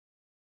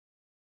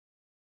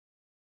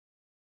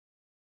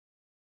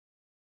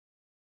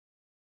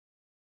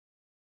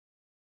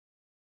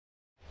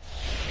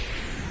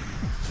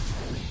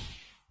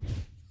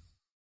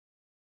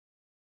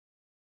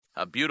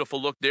A beautiful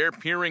look there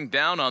peering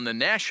down on the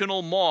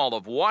National Mall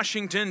of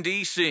Washington,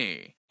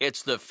 D.C.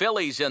 It's the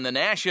Phillies and the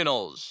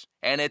Nationals,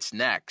 and it's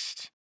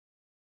next.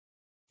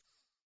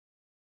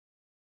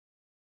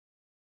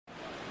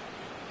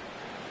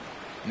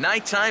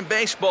 Nighttime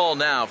baseball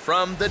now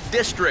from the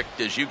district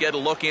as you get a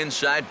look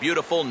inside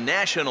beautiful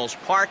Nationals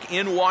Park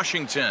in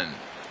Washington.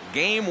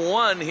 Game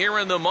 1 here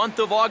in the month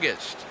of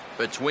August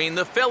between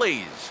the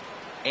Phillies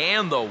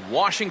and the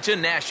Washington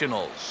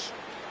Nationals.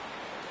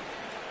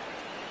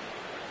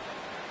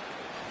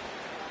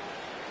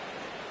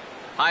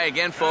 Hi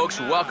again, folks.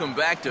 Welcome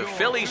back to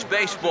Phillies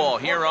baseball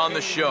here on the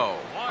show.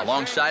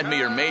 Alongside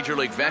me are Major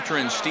League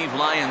veterans Steve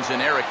Lyons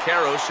and Eric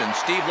Karros. And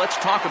Steve, let's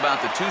talk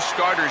about the two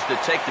starters that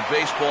take the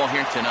baseball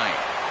here tonight.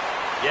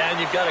 Yeah,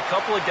 and you've got a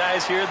couple of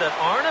guys here that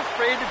aren't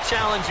afraid to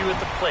challenge you at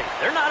the plate.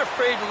 They're not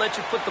afraid to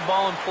let you put the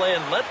ball in play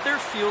and let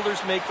their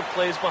fielders make the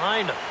plays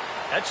behind them.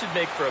 That should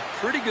make for a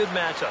pretty good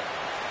matchup.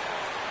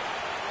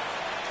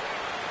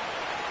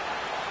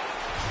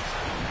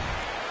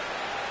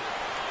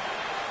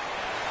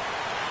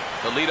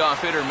 The leadoff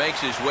hitter makes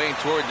his way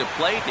toward the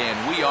plate,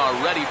 and we are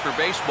ready for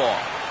baseball.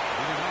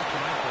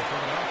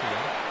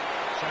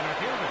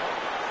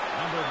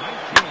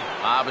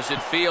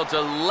 Opposite field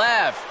to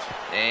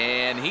left,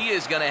 and he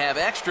is going to have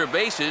extra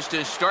bases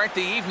to start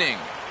the evening.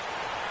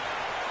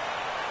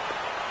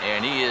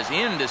 And he is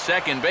into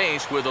second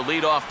base with a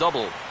leadoff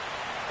double.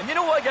 And you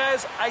know what,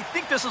 guys? I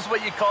think this is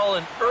what you call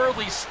an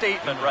early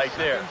statement right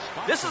there.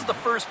 This is the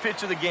first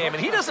pitch of the game,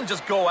 and he doesn't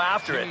just go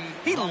after it.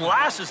 He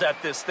lashes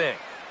at this thing.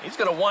 He's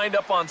going to wind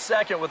up on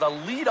second with a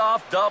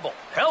leadoff double.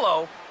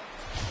 Hello.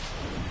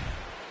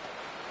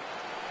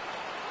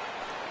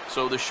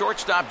 So the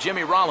shortstop,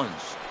 Jimmy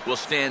Rollins, will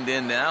stand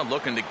in now,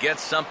 looking to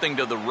get something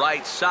to the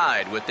right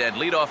side with that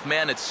leadoff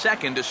man at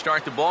second to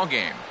start the ball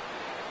game.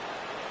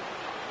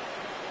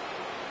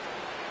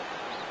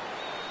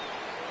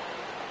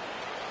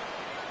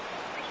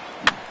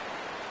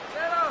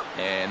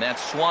 And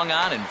that's swung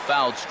on and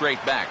fouled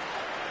straight back.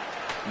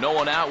 No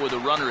one out with a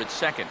runner at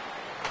second.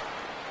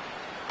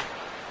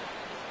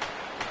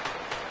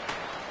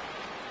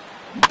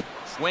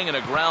 Swinging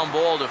a ground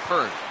ball to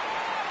first.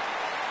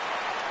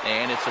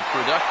 And it's a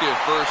productive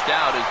first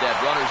out as that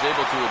runner's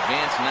able to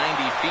advance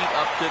 90 feet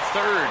up to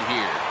third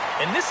here.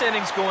 And this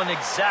inning's going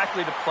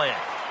exactly to plan.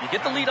 You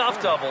get the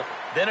leadoff double,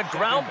 then a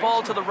ground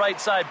ball to the right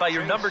side by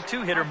your number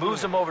 2 hitter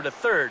moves him over to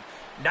third.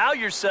 Now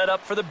you're set up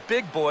for the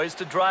big boys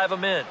to drive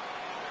him in.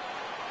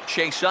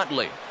 Chase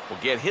Utley will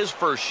get his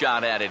first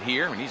shot at it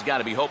here, and he's got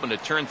to be hoping to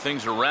turn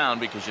things around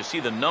because you see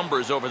the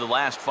numbers over the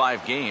last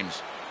 5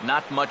 games.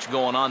 Not much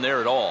going on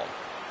there at all.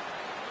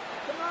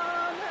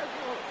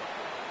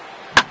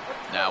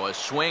 Now a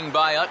swing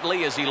by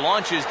Utley as he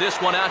launches this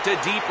one out to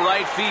deep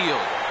right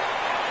field.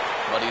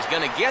 But he's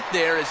going to get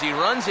there as he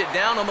runs it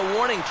down on the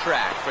warning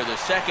track for the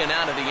second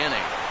out of the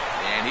inning.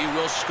 And he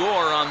will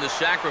score on the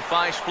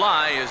sacrifice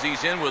fly as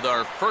he's in with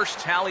our first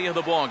tally of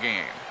the ball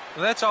game.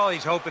 Well, that's all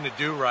he's hoping to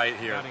do right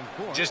here.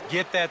 Just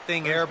get that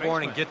thing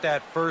airborne and get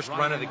that first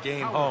run of the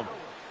game home.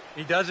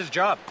 He does his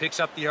job, picks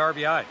up the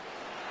RBI.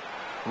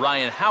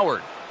 Ryan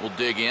Howard will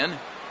dig in,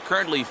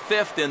 currently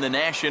 5th in the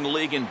National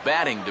League in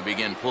batting to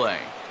begin play.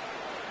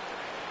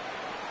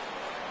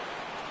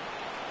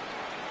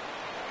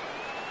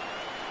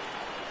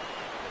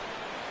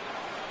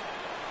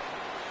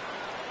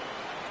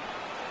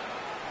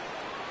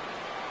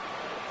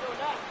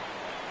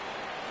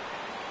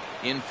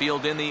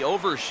 Infield in the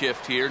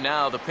overshift here.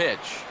 Now the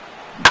pitch.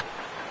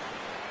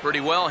 Pretty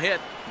well hit.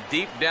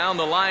 Deep down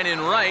the line in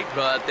right,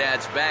 but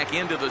that's back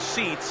into the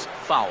seats.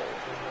 Foul.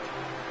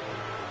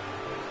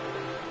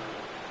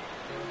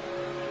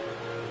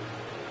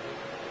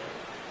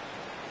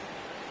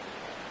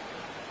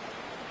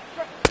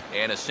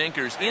 And a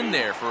sinker's in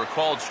there for a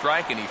called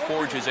strike, and he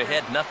forges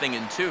ahead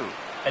 0-2.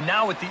 And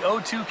now with the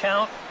 0-2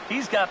 count,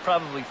 he's got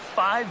probably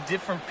 5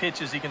 different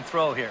pitches he can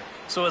throw here.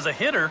 So as a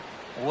hitter,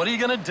 what are you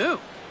going to do?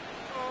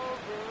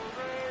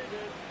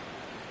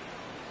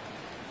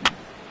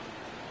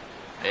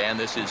 And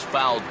this is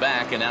fouled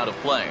back and out of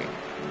play.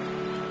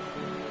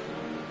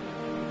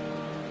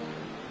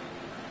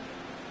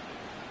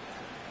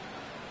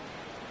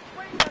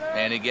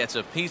 And he gets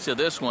a piece of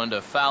this one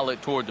to foul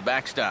it toward the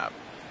backstop.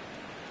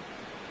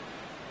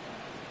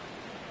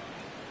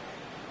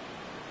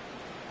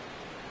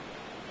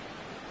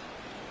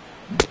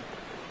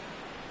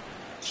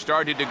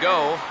 Started to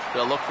go.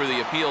 They'll look for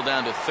the appeal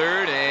down to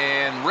third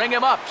and ring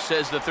him up,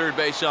 says the third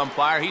base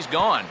umpire. He's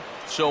gone.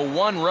 So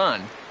 1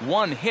 run,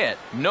 1 hit,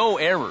 no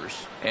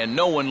errors, and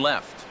no one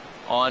left.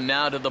 On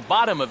now to the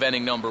bottom of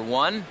inning number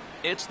 1.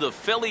 It's the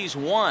Phillies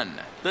 1.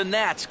 The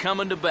Nats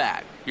coming to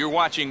bat. You're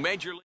watching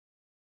Major League.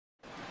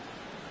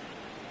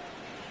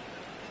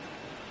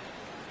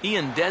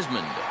 Ian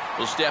Desmond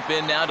will step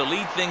in now to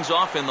lead things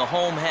off in the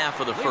home half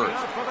of the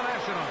first.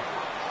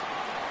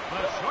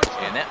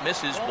 And that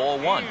misses ball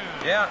 1.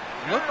 Yeah,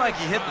 looked like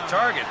he hit the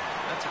target.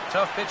 That's a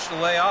tough pitch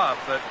to lay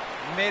off, but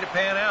he made it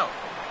pan out.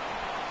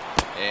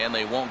 And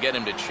they won't get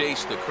him to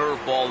chase the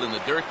curveball in the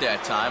dirt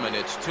that time, and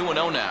it's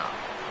 2-0 now.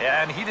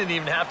 Yeah, and he didn't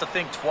even have to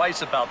think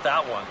twice about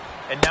that one.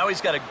 And now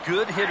he's got a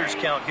good hitter's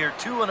count here,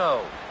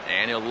 2-0.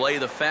 And he'll lay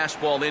the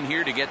fastball in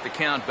here to get the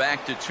count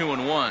back to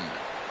 2-1.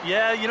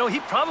 Yeah, you know, he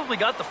probably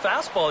got the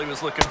fastball he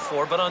was looking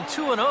for, but on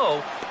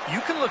 2-0, you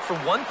can look for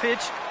one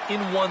pitch in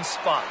one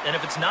spot. And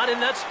if it's not in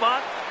that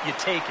spot, you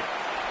take it.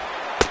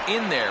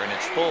 In there, and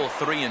it's full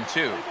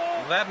 3-2.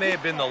 Well, that may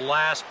have been the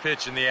last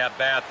pitch in the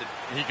at-bat that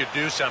he could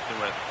do something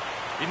with.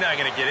 He's not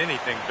going to get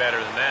anything better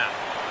than that.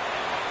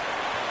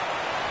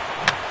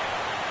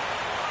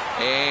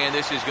 And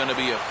this is going to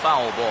be a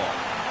foul ball.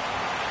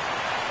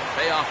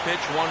 Payoff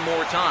pitch one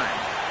more time.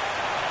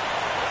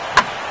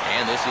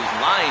 And this is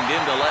lined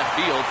into left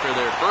field for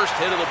their first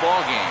hit of the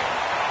ball game.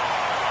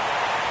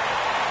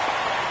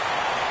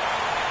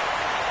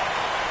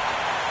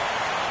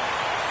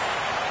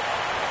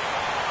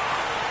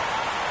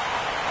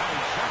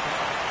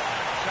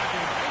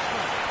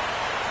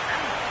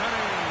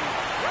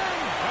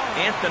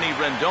 Anthony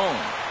Rendon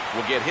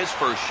will get his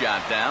first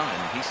shot down,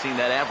 and he's seen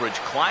that average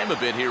climb a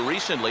bit here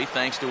recently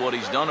thanks to what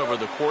he's done over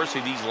the course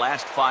of these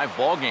last 5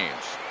 ball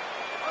games.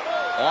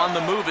 On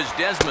the move is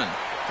Desmond.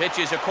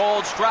 Pitches a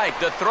cold strike.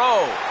 The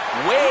throw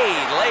way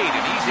late,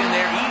 and he's in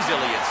there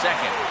easily at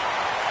second.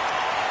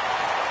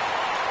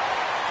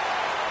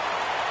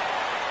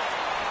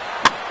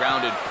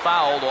 Grounded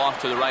fouled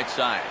off to the right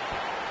side.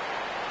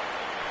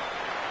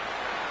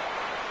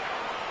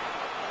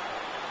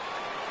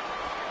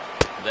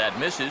 That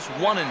misses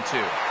 1-2.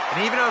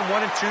 And even on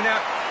 1-2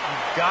 now,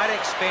 you've got to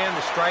expand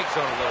the strike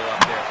zone a little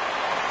up there.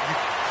 You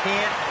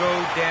can't go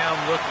down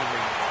looking.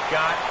 You've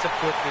got to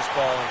put this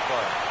ball in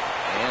play.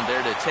 And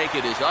there to take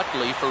it is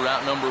Utley for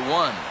route number 1.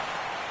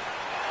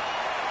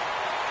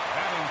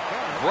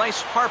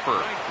 Bryce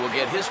Harper will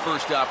get his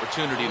first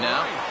opportunity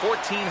now.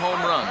 14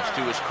 home runs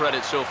to his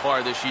credit so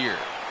far this year.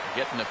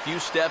 Getting a few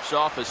steps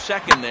off a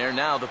second there.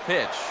 Now the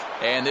pitch.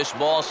 And this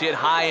ball's hit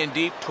high and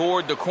deep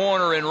toward the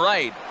corner and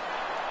right.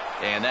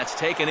 And that's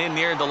taken in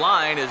near the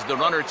line as the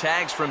runner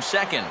tags from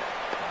second.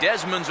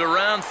 Desmond's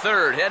around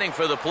third, heading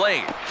for the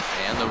plate.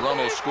 And the run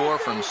will score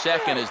from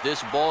second as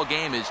this ball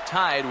game is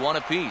tied 1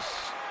 apiece.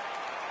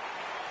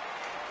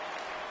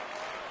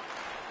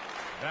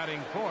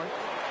 Batting fourth,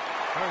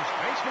 first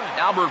baseman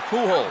Albert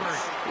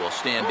Pujols will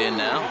stand in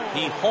now.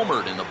 He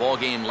homered in the ball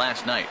game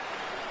last night.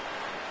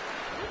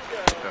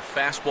 A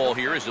fastball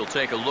here as he'll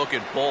take a look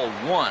at ball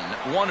 1,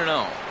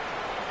 1-0.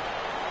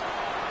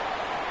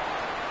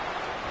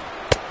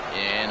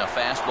 And a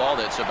fastball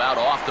that's about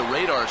off the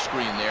radar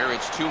screen there.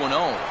 It's 2-0.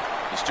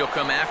 You still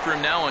come after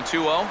him now on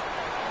 2-0?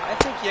 I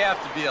think you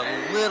have to be a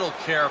little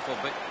careful,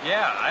 but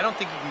yeah, I don't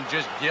think you can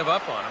just give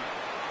up on him.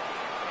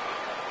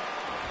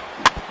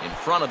 In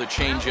front of the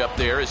changeup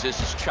there as this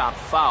is chopped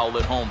foul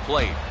at home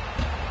plate.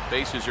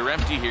 Bases are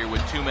empty here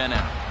with 2 men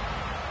out.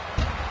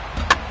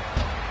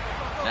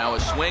 Now a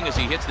swing as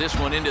he hits this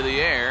one into the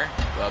air,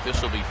 but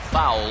this will be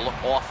foul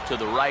off to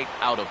the right,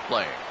 out of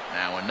play.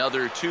 Now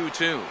another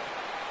 2-2.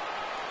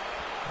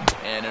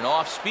 And an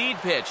off-speed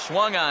pitch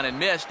swung on and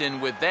missed,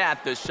 and with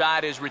that the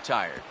side is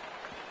retired.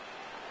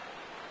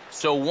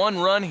 So 1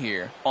 run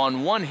here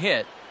on 1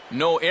 hit,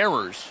 no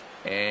errors,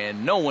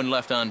 and no one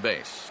left on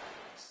base.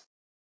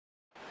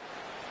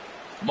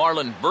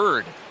 Marlon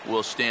Byrd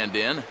will stand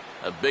in.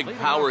 A big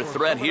power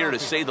threat here to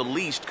say the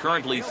least,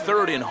 currently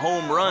 3rd in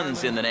home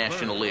runs in the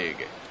National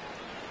League.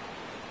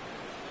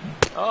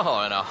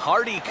 Oh, and a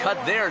hearty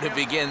cut there to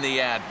begin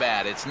the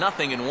at-bat. It's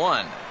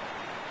 0-1.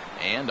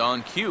 And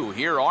on cue,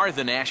 here are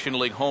the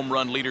National League home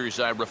run leaders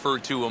I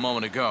referred to a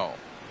moment ago.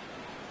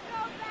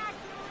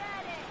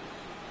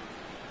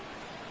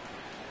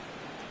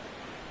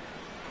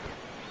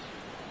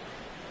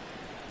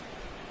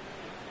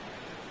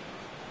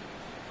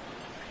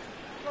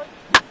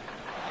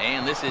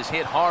 And this is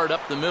hit hard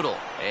up the middle.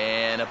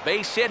 And a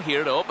base hit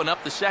here to open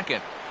up the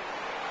second.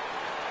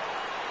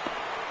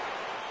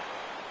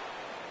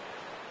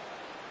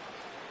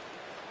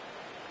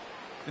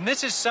 And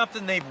this is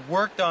something they've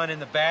worked on in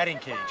the batting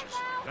cages.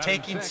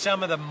 Taking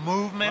some of the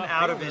movement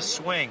out of his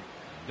swing.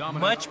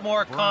 Much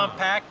more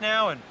compact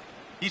now, and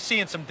he's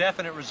seeing some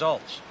definite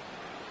results.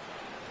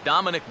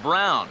 Dominic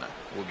Brown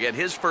will get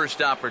his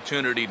first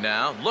opportunity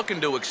now,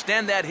 looking to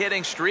extend that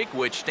hitting streak,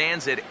 which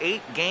stands at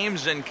 8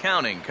 games and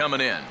counting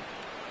coming in.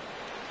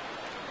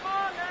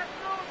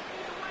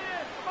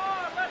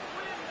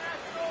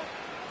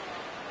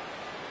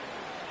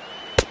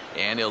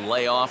 And he'll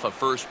lay off a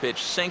first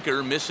pitch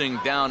sinker, missing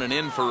down and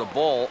in for a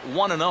ball.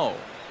 1-0.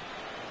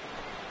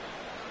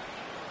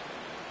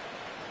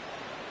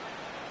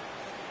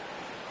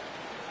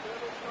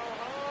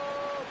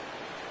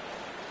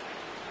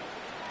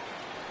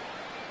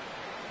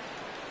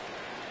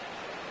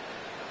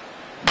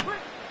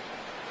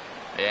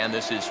 And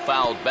this is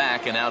fouled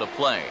back and out of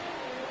play.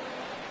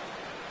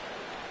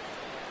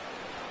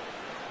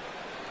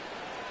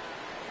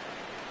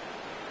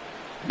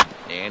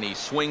 And he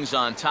swings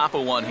on top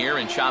of one here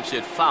and chops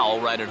it foul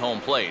right at home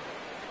plate.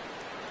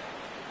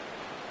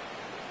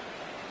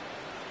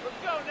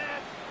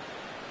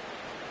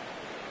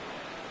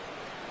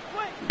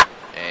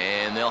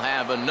 And they'll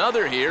have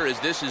another here as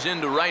this is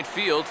into right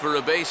field for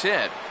a base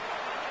hit.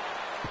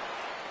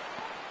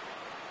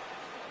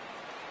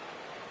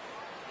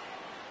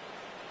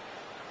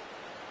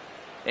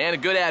 And a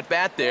good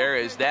at-bat there,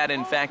 as that,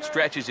 in fact,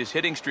 stretches his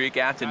hitting streak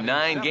out to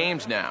 9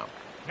 games now.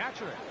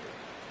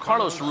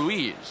 Carlos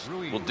Ruiz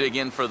will dig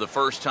in for the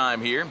first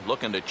time here,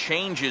 looking to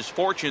change his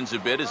fortunes a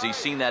bit as he's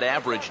seen that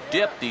average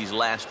dip these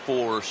last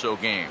 4 or so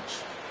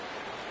games.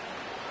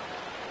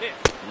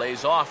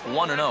 Lays off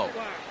 1-0.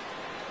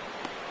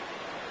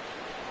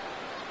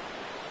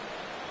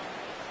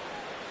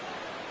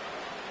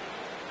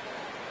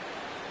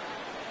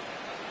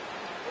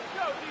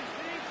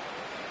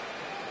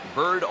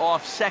 Bird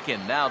off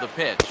second, now the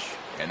pitch.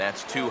 And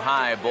that's too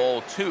high,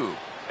 ball 2.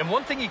 And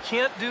one thing you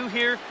can't do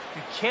here,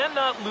 you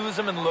cannot lose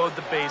him and load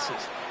the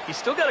bases. He's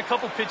still got a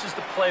couple pitches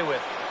to play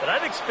with, but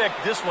I'd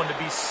expect this one to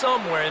be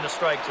somewhere in the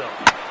strike zone.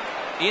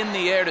 In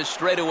the air to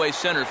straightaway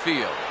center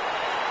field.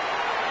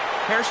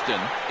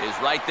 Hairston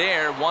is right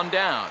there, 1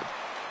 down.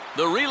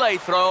 The relay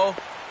throw,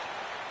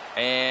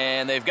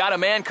 and they've got a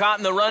man caught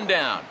in the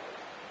rundown.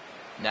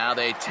 Now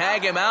they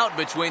tag him out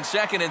between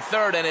second and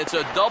third, and it's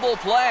a double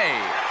play.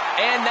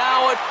 And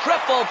now a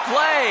triple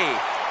play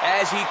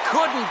as he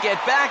couldn't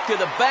get back to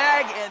the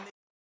bag. And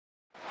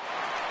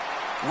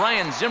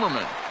Ryan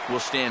Zimmerman will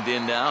stand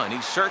in now, and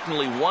he's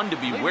certainly one to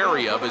be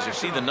wary of as you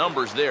see the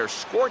numbers there.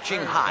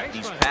 Scorching hot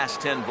these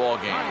past 10 ball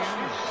games.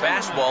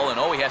 Fastball,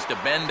 and he has to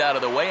bend out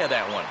of the way of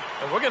that one.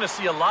 And we're going to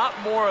see a lot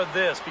more of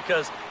this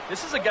because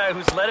this is a guy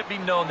who's let it be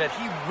known that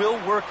he will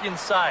work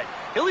inside.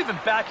 He'll even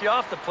back you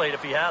off the plate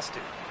if he has to.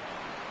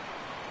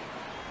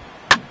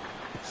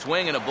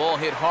 Swing and a ball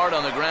hit hard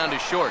on the ground to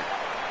short.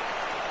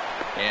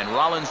 And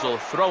Rollins will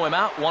throw him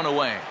out, 1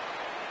 away.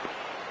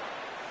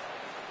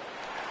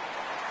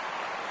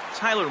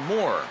 Tyler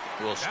Moore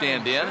will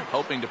stand in,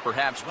 hoping to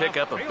perhaps pick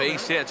up a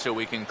base hit so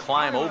we can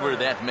climb over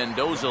that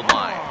Mendoza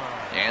line.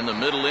 And the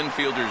middle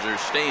infielders are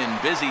staying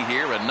busy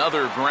here.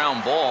 Another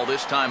ground ball,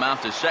 this time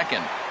out to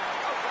second.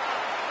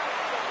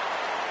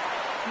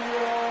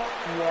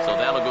 So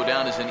that'll go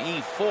down as an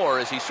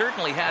E4, as he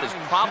certainly had his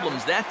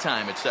problems that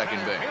time at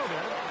second base.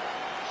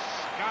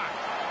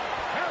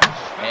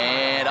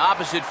 And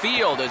opposite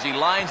field as he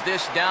lines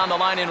this down the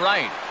line in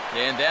right.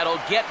 And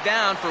that'll get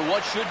down for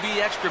what should be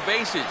extra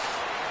bases.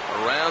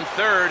 Around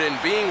third and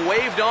being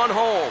waved on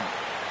home.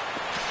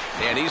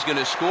 And he's going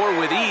to score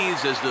with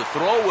ease as the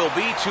throw will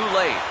be too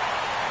late.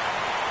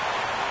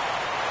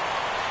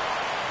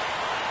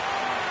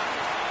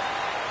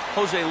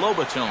 Jose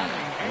Lobaton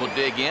will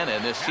dig in,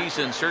 and this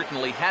season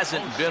certainly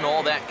hasn't been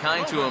all that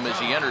kind to him as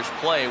he enters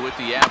play with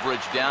the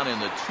average down in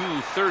the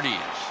 230s.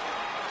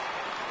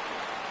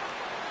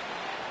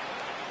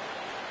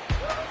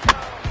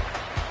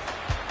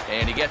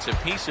 And he gets a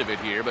piece of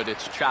it here, but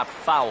it's chopped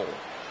foul.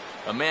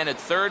 A man at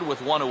third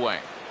with 1 away.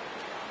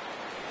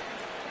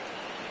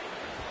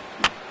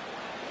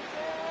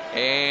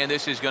 And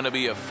this is going to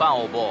be a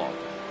foul ball.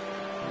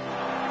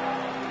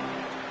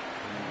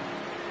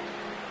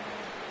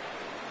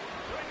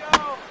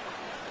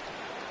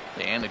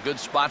 And a good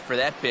spot for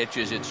that pitch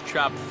is it's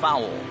chopped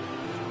foul.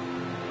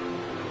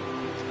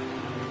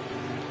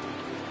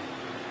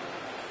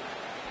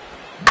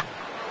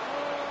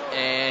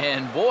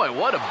 And boy,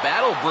 what a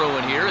battle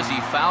brewing here as he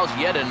fouls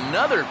yet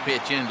another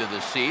pitch into the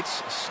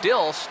seats.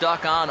 Still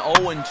stuck on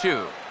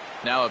 0-2.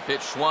 Now a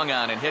pitch swung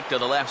on and hit to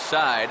the left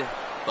side,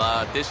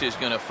 but this is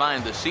going to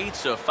find the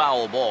seats, a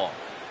foul ball.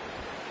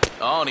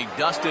 Oh, and he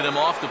dusted him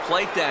off the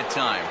plate that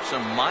time.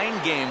 Some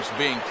mind games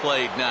being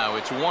played now.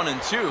 It's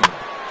 1-2.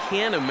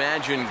 Can't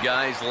imagine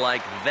guys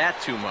like that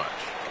too much.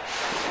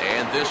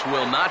 And this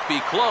will not be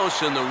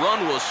close, and the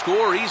run will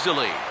score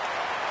easily.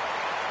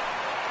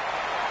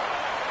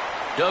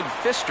 Doug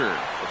Fister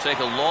will take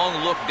a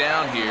long look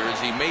down here as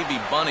he may be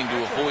bunting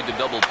to avoid the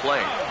double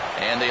play.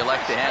 And they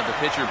elect to have the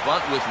pitcher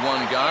bunt with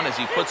 1 gone as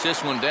he puts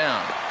this one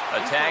down. A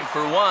tag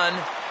for 1.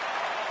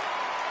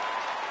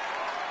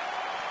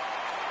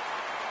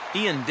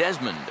 Ian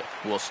Desmond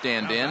will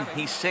stand in.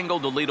 He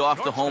singled to lead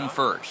off the home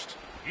first.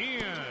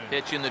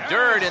 Pitch in the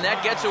dirt, and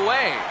that gets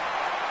away.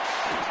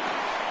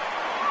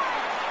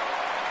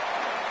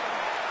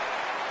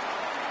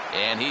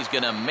 And he's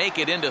going to make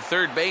it into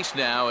third base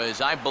now, as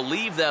I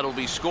believe that'll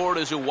be scored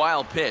as a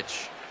wild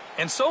pitch.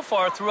 And so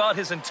far throughout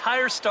his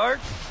entire start,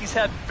 he's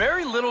had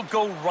very little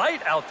go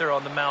right out there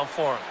on the mound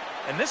for him.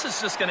 And this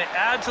is just going to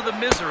add to the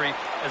misery,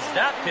 as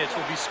that pitch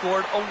will be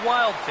scored a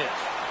wild pitch.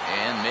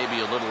 And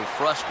maybe a little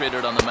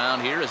frustrated on the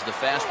mound here as the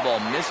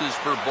fastball misses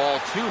for ball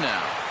 2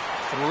 now.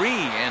 3-0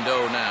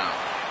 now.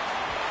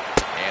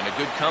 And a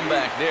good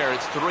comeback there.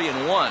 It's 3-1.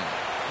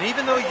 And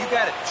even though you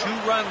got a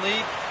 2-run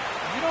lead,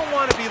 you don't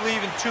want to be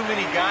leaving too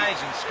many guys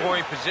in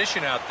scoring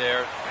position out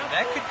there.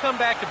 That could come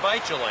back to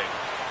bite you later.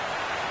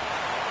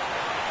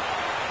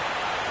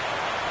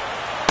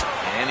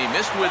 And he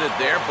missed with it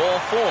there, ball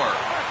 4.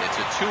 It's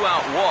a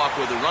 2-out walk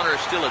with the runner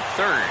still at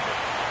third.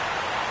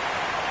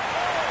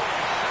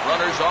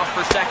 Runners off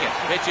for second.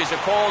 Pitch is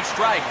a cold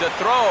strike. The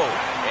throw.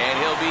 And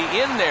he'll be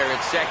in there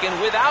at second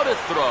without a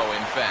throw,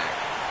 in fact.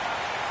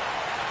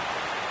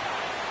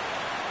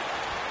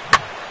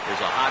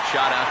 There's a hot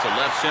shot out to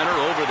left center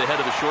over the head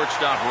of the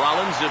shortstop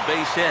Rollins, a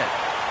base hit.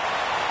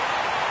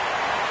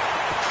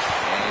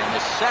 And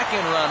the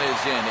second run is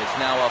in. It's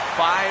now a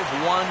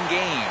 5-1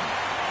 game.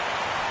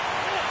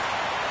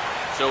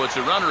 So it's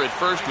a runner at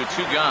first with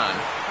 2 gone.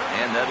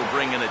 And that'll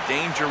bring in a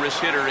dangerous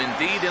hitter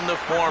indeed in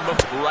the form of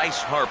Bryce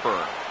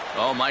Harper.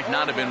 Oh, might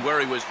not have been where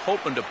he was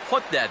hoping to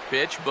put that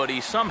pitch, but he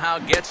somehow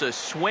gets a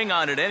swing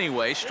on it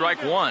anyway.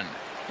 Strike 1.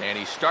 And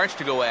he starts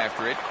to go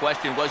after it.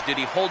 Question was, did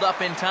he hold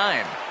up in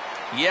time?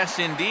 Yes,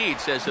 indeed,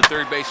 says the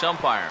third base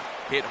umpire.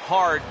 Hit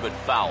hard, but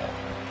foul.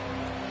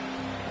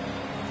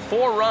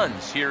 4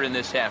 runs here in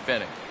this half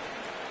inning.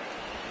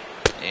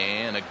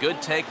 And a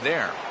good take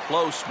there.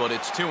 Close, but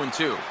it's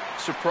 2-2.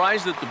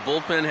 Surprised that the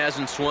bullpen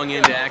hasn't swung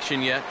into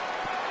action yet?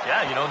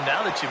 Yeah, you know,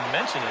 now that you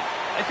mention it,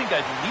 I think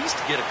I'd at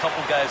least get a couple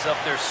guys up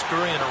there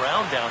scurrying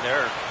around down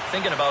there,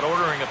 thinking about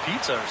ordering a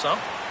pizza or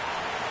something.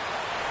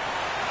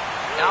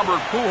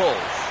 Albert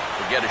Pujols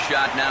will get a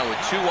shot now with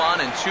 2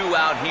 on and 2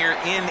 out here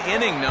in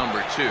inning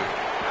number 2.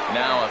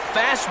 Now a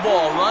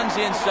fastball runs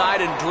inside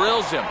and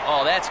drills him.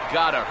 Oh, that's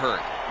gotta hurt.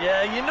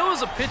 Yeah, you know,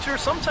 as a pitcher,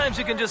 sometimes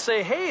you can just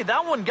say, hey,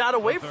 that one got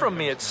away from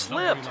me. It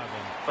slipped.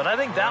 But I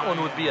think that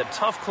one would be a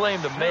tough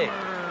claim to make.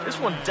 This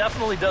one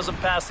definitely doesn't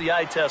pass the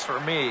eye test for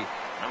me.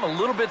 I'm a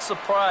little bit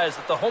surprised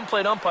that the home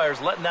plate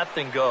umpire's letting that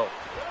thing go.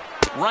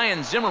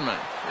 Ryan Zimmerman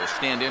will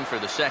stand in for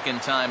the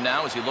second time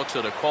now as he looks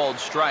at a called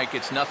strike.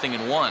 It's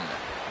 0-1.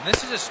 And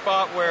this is a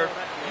spot where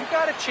you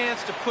got a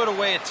chance to put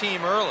away a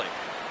team early.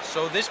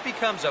 So this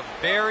becomes a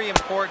very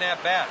important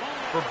at-bat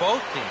for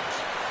both teams.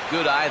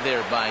 Good eye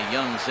there by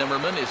young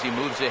Zimmerman as he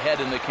moves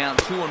ahead in the count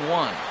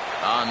 2-1.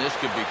 And this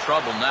could be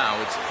trouble now.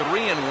 It's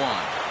 3-1.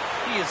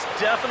 He is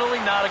definitely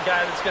not a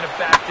guy that's going to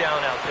back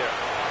down out there.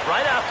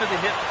 Right after the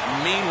hit.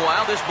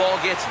 Meanwhile, this ball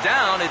gets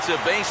down. It's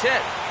a base hit.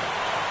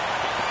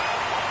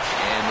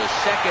 And the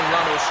second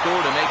run will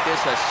score to make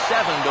this a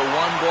 7-1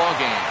 ball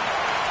game.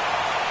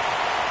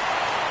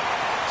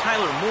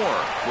 Tyler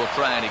Moore will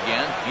try it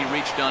again. He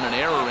reached on an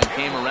error and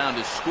came around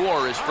to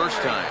score his first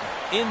time.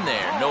 In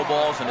there, no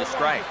balls and a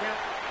strike.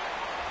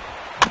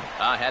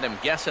 I had him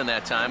guessing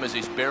that time as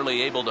he's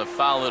barely able to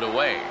foul it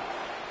away.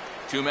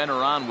 2 men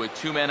are on with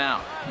 2 men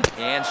out.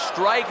 And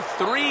strike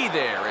 3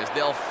 there as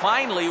they'll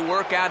finally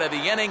work out of the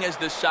inning as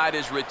the side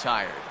is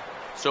retired.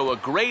 So a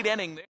great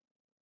inning there.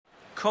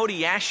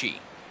 Cody Ashe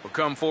will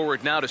come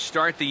forward now to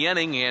start the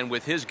inning, and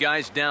with his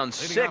guys down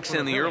 6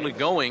 in the early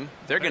going,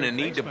 they're going to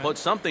need to put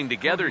something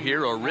together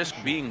here or risk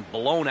being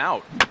blown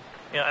out.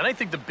 Yeah, and I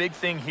think the big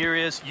thing here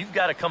is you've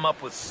got to come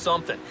up with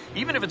something,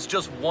 even if it's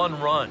just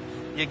 1 run.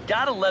 You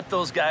got to let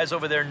those guys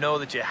over there know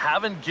that you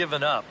haven't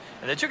given up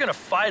and that you're going to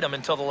fight them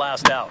until the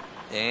last out.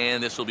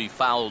 And this will be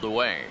fouled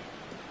away.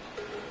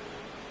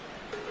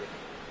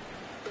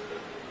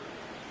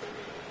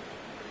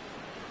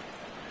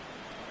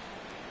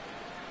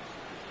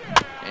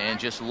 And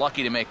just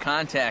lucky to make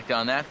contact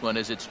on that one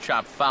as it's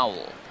chopped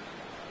foul.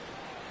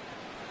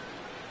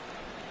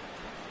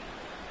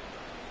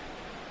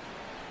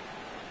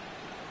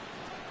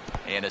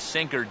 And a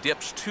sinker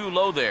dips too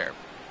low there.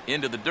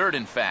 Into the dirt,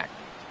 in fact.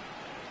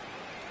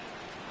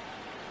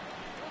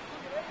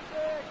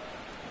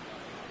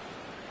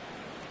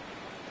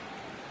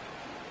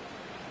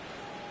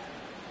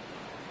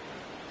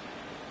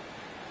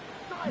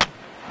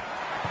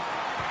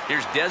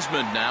 Here's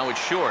Desmond now.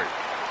 It's short.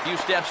 A few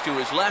steps to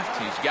his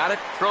left. He's got it.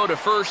 Throw to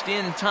first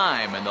in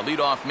time, and the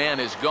leadoff man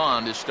is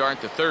gone to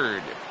start the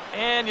third.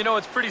 And, you know,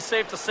 it's pretty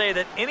safe to say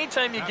that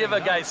anytime you give a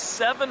guy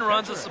 7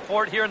 runs of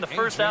support here in the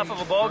first half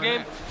of a ball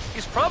game,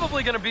 he's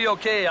probably going to be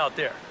okay out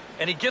there.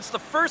 And he gets the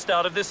first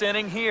out of this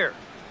inning here.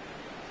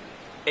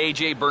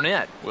 A.J.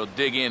 Burnett will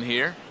dig in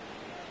here.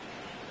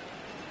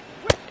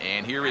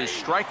 And here is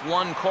strike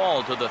 1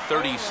 call to the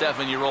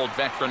 37-year-old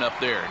veteran up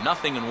there.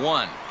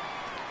 0-1.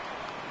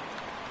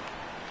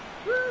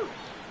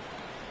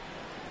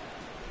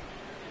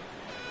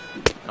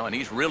 Oh, and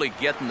he's really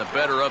getting the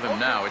better of him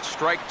now. It's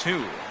strike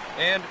 2.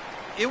 And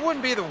it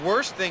wouldn't be the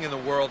worst thing in the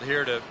world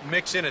here to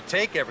mix in a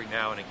take every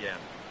now and again.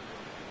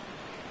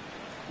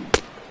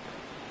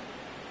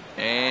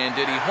 And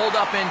did he hold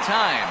up in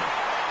time?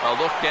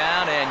 A look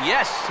down, and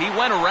yes, he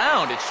went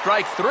around. It's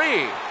strike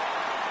 3.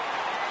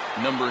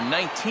 Number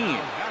 19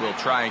 will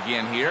try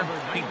again here.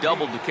 He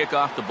doubled to kick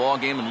off the ball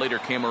game and later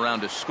came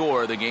around to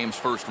score the game's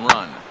first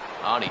run.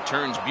 And he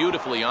turns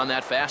beautifully on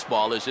that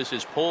fastball as this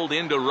is pulled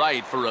into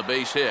right for a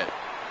base hit.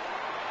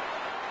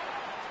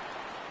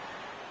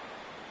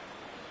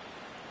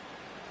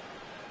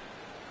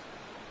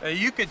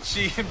 You could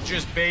see him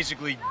just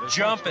basically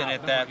jumping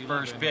at that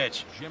first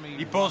pitch.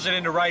 He pulls it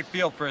into right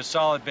field for a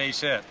solid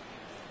base hit.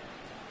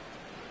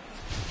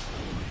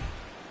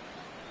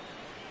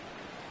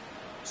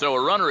 So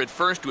a runner at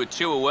first with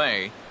 2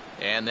 away,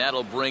 and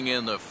that'll bring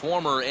in the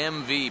former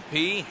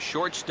MVP,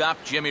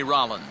 shortstop Jimmy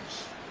Rollins.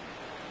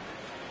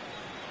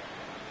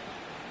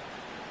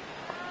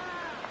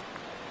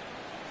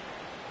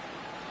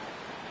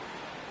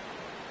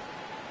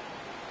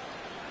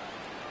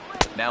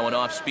 Now an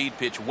off-speed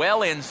pitch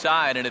well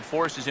inside, and it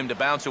forces him to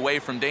bounce away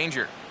from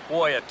danger.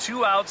 Boy, a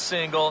 2-out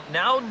single,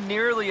 now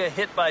nearly a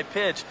hit by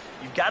pitch.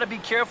 You've got to be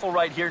careful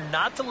right here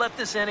not to let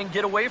this inning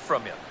get away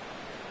from you.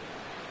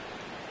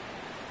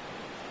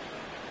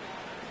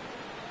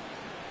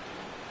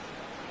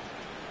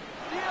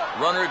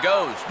 Runner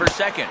goes for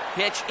second.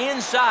 Pitch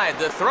inside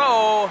the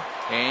throw.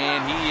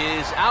 And he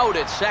is out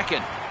at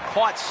second.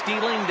 Caught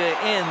stealing to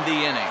end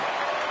the inning.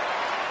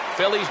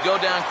 Phillies go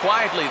down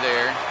quietly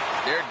there.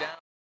 They're down.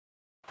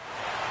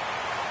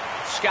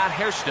 Scott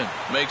Hairston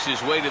makes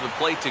his way to the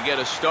plate to get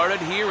us started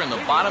here in the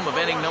bottom of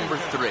inning number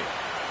 3.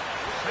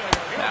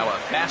 Now a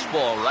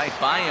fastball right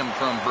by him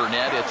from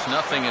Burnett. It's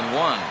 0-1.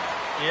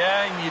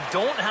 Yeah, and you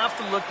don't have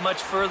to look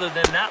much further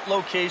than that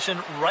location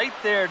right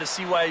there to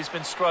see why he's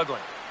been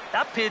struggling.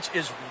 That pitch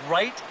is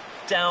right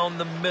down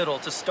the middle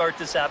to start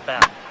this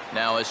at-bat.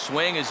 Now a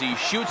swing as he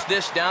shoots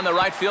this down the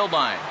right field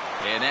line.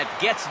 And that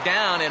gets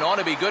down and ought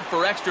to be good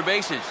for extra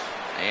bases.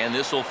 And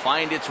this will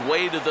find its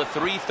way to the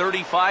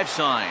 335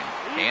 sign.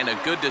 And a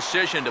good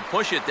decision to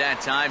push it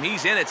that time.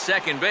 He's in at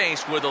second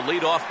base with a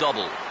leadoff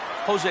double.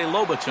 Jose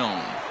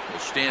Lobaton will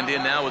stand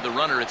in now with the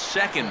runner at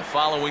second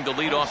following the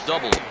leadoff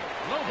double.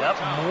 Yep,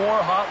 more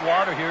hot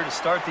water here to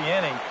start the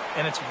inning.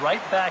 And it's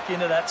right back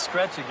into that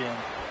stretch again.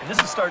 And this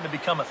is starting to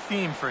become a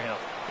theme for him.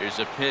 Here's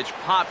a pitch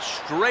popped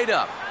straight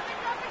up.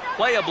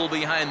 Playable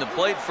behind the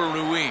plate for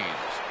Ruiz.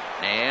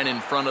 And in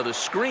front of the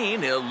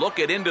screen, he'll look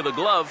it into the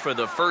glove for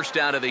the first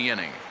out of the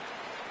inning.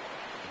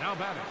 Now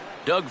batting.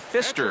 Doug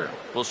Fister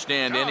will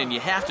stand in, and you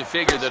have to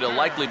figure that he'll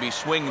likely be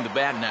swinging the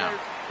bat now.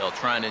 They'll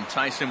try and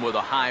entice him with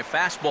a high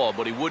fastball,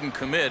 but he wouldn't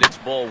commit. It's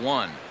ball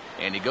 1.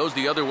 And he goes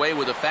the other way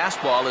with a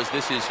fastball as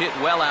this is hit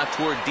well out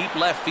toward deep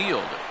left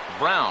field.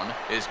 Brown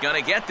is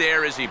going to get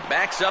there as he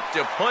backs up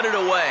to put it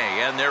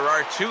away, and there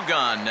are 2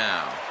 gone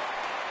now.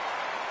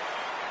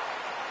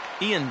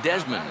 Ian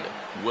Desmond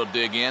will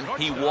dig in.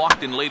 He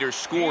walked and later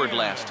scored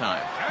last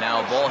time.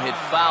 Now a ball hit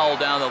foul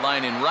down the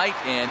line in right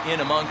and in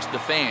amongst the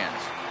fans.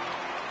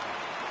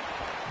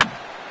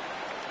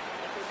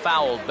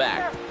 Fouled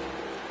back.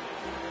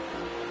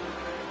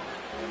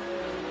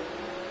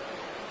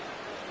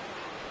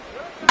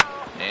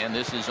 And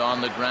this is on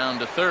the ground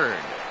to third.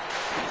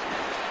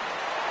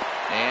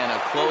 And a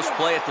close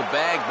play at the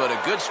bag, but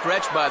a good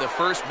stretch by the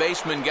first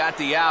baseman got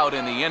the out,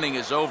 and the inning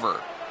is over.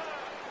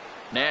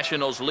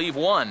 Nationals leave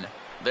 1.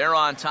 They're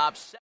on top.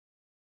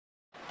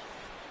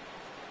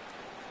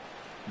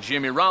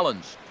 Jimmy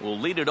Rollins will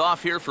lead it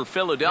off here for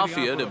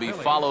Philadelphia to be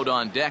followed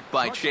on deck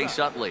by Chase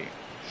Utley.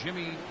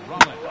 Jimmy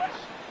Rollins.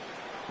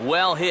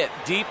 Well hit,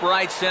 deep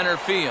right center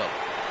field.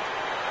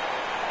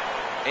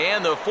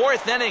 And the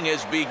 4th inning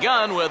has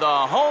begun with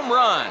a home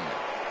run.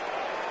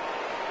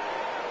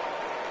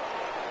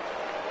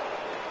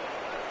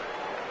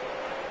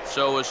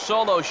 So a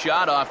solo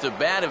shot off the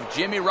bat of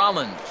Jimmy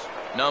Rollins.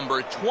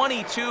 Number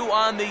 22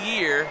 on the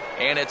year,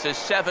 and it's a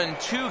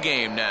 7-2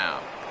 game now.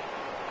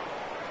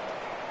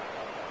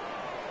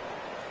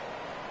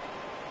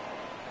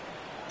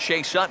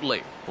 Chase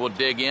Utley will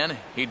dig in.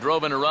 He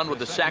drove in a run with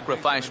the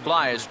sacrifice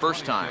fly his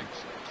first time.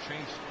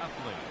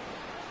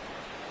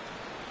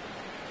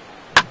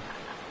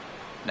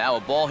 Now a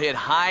ball hit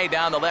high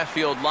down the left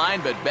field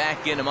line, but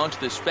back in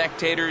amongst the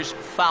spectators.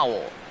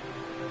 Foul.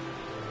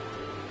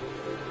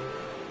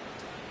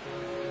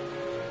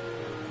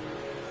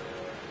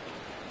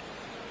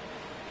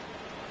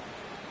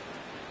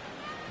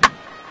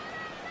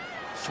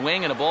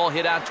 Swing and a ball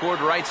hit out toward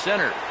right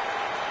center.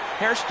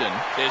 Hairston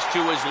is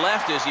to his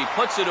left as he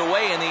puts it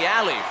away in the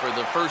alley for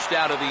the first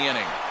out of the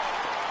inning.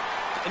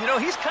 And you know,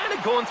 he's kind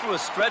of going through a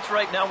stretch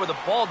right now where the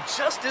ball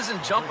just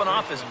isn't jumping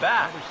off his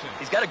bat.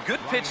 He's got a good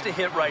pitch to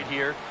hit right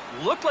here.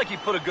 Looked like he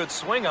put a good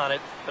swing on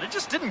it, but it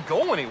just didn't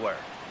go anywhere.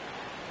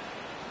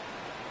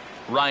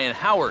 Ryan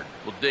Howard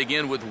will dig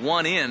in with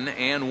 1 in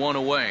and 1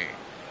 away.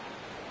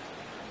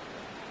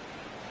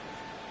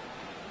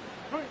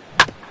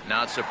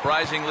 Not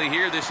surprisingly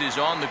here, this is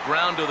on the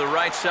ground to the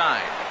right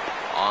side.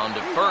 On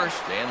to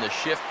first, and the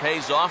shift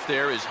pays off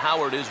there as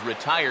Howard is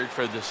retired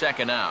for the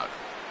second out.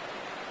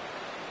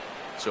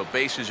 So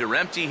bases are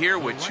empty here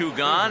with 2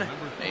 gone,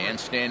 and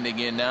standing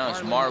in now is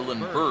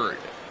Marlon Byrd.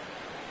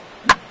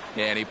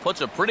 And he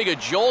puts a pretty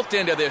good jolt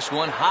into this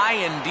one, high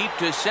and deep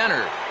to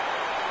center.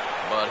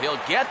 But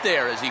he'll get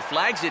there as he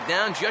flags it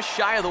down just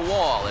shy of the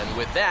wall, and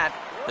with that,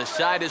 the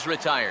side is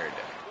retired.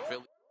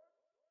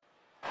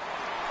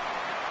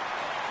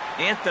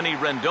 Anthony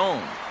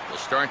Rendon will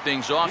start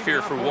things off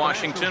here for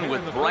Washington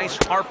with Bryce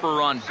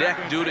Harper on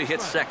deck due to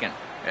hit second.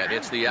 That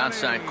hits the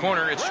outside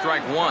corner. It's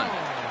strike 1.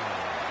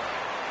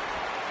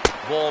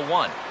 Ball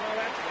 1.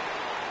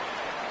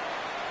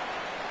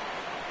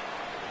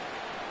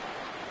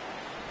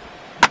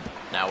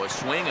 Now a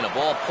swing and a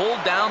ball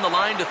pulled down the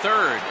line to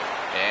third.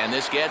 And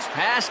this gets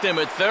past him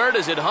at third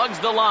as it hugs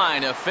the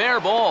line. A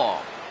fair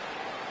ball.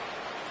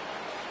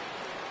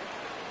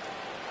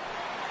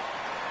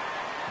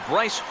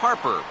 Bryce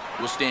Harper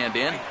will stand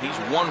in. He's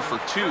 1 for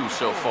 2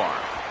 so far.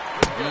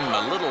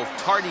 A little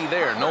tardy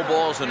there. No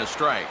balls and a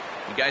strike.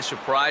 You guys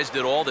surprised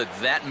at all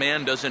that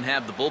man doesn't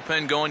have the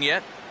bullpen going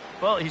yet?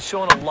 Well, he's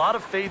showing a lot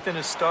of faith in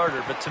his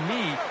starter, but to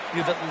me,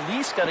 you've at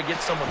least got to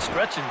get someone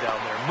stretching down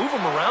there. Move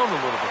him around a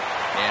little bit.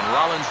 And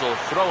Rollins will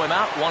throw him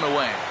out, one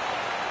away.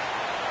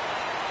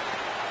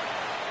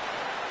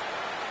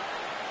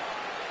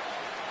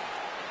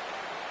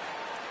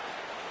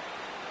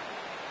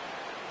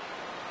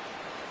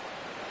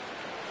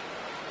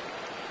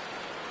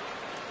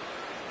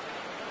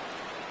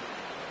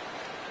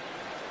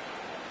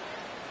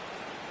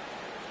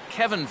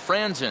 Kevin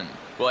Franzen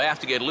will have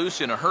to get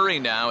loose in a hurry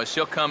now as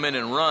he'll come in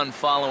and run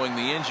following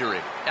the injury.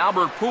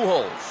 Albert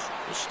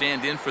Pujols will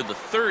stand in for the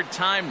third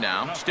time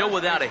now, still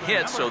without a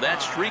hit, so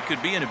that streak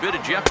could be in a bit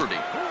of jeopardy.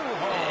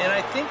 And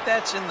I think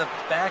that's in the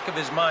back of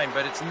his mind,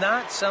 but it's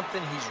not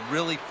something he's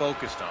really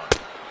focused on.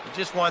 He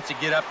just wants to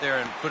get up there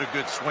and put a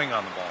good swing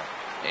on the ball.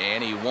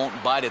 And he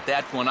won't bite at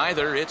that one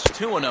either. It's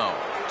 2-0.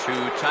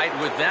 Too tight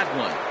with that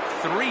one.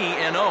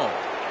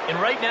 3-0. And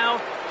right now,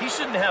 he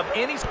shouldn't have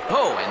any...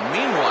 Oh, and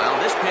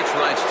meanwhile, this pitch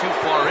rides too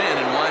far in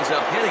and winds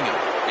up hitting him.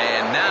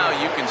 And now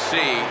you can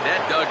see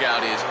that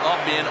dugout is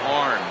up in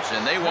arms,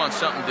 and they want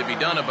something to be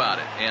done about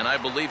it. And I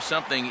believe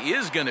something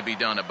is going to be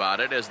done about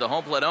it as the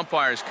home plate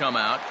umpires come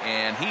out,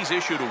 and he's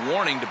issued a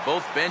warning to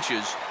both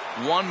benches.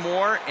 One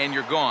more, and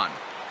you're gone.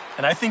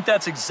 And I think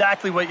that's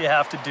exactly what you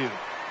have to do.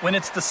 When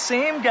it's the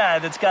same guy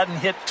that's gotten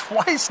hit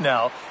twice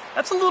now,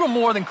 that's a little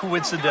more than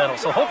coincidental.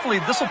 So hopefully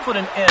this will put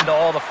an end to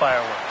all the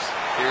fireworks.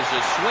 Here's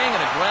a swing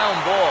and a ground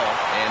ball,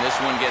 and this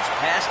one gets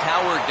past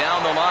Howard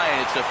down the line.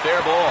 It's a fair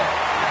ball,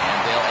 and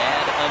they'll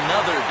add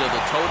another to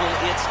the total.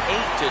 It's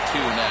 8-2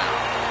 now.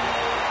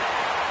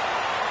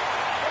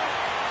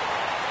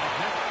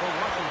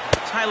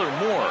 Tyler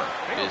Moore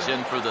is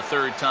in for the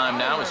third time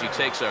now as he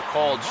takes a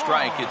called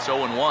strike. It's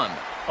 0-1.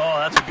 Oh,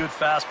 that's a good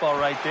fastball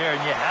right there,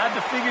 and you had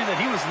to figure that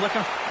he was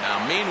looking... Now,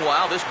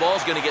 meanwhile, this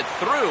ball's going to get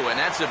through, and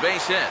that's a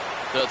base hit.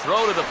 The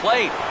throw to the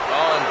plate.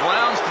 Oh, and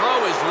Brown's throw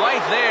is right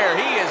there.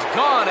 He is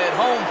gone at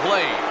home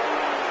plate.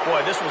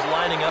 Boy, this was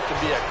lining up to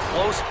be a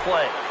close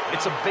play.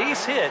 It's a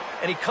base hit,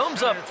 and he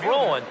comes up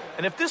throwing,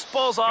 and if this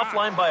ball's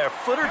offline by a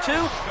foot or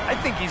two, I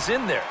think he's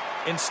in there.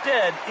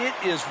 Instead, it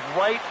is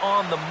right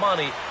on the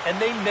money, and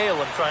they nail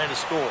him trying to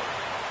score.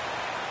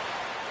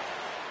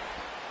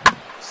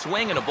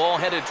 Swing and a ball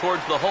headed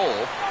towards the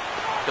hole.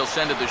 He'll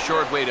send it the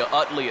short way to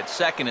Utley at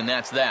second, and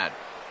that's that.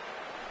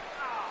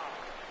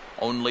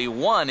 Only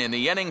one in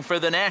the inning for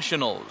the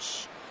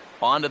Nationals.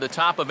 On to the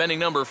top of inning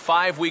number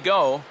 5 we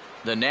go.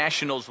 The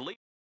Nationals lead.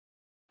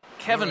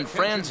 Kevin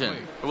Franzen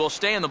will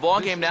stay in the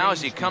ballgame now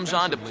as he comes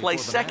on to play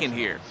second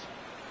here.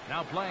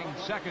 Now playing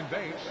second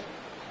base.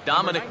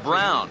 Dominic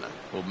Brown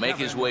will make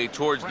his way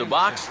towards the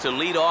box to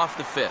lead off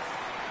the 5th.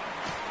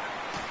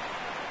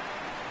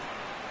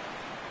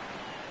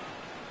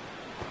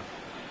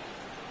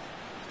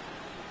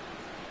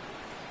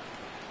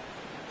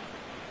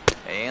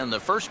 And the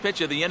first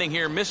pitch of the inning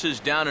here misses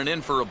down and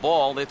in for a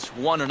ball. It's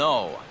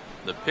 1-0.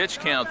 The pitch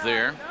count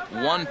there,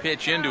 one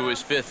pitch into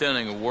his 5th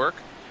inning of work.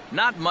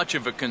 Not much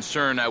of a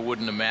concern, I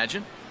wouldn't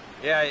imagine.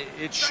 Yeah,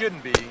 it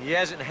shouldn't be. He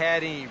hasn't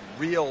had any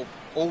real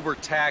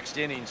overtaxed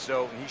innings,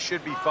 so he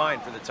should be fine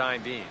for the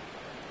time being.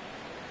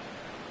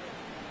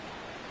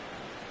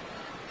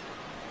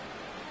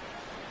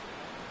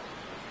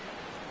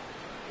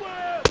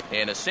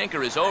 And a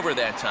sinker is over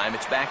that time.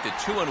 It's back to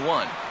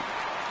 2-1.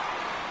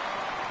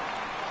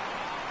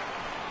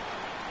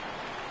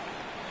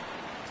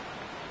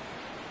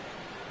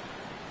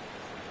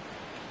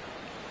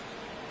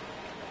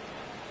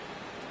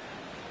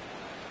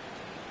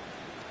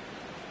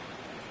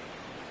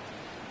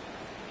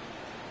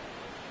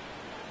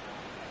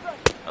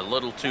 A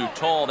little too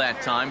tall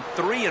that time.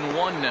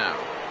 3-1 now.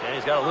 And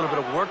he's got a little bit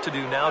of work to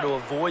do now to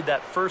avoid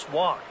that first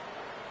walk.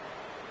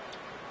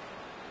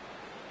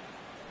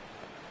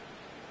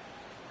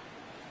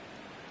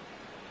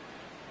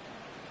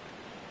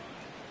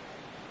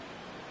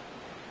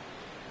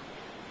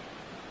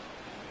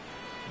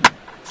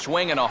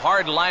 Swinging a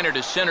hard liner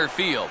to center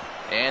field.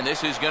 And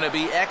this is going to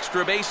be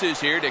extra bases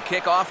here to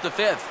kick off the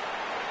 5th.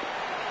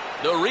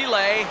 The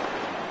relay,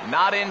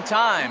 not in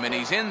time, and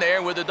he's in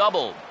there with a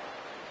double.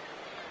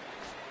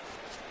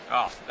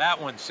 Oh, that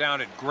one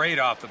sounded great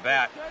off the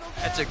bat.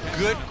 That's a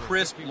good,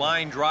 crisp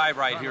line drive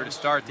right here to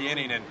start the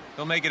inning, and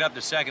he'll make it up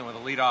to second with a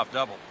leadoff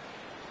double.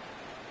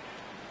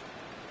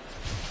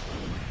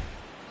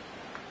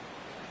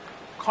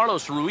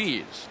 Carlos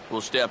Ruiz will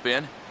step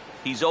in.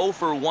 He's 0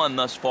 for 1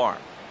 thus far.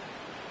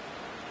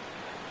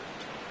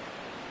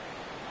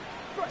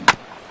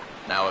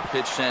 Now a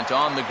pitch sent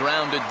on the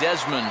ground to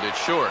Desmond at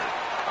short.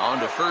 On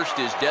to first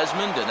is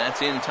Desmond, and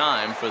that's in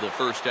time for the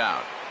first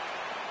out.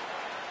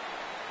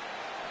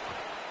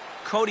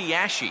 Cody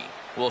Ashe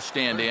will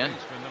stand in.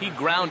 He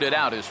grounded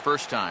out his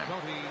first time.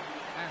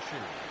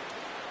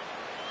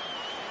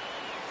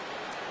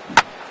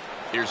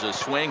 Here's a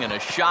swing and a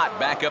shot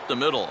back up the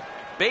middle.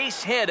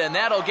 Base hit, and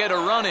that'll get a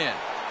run in.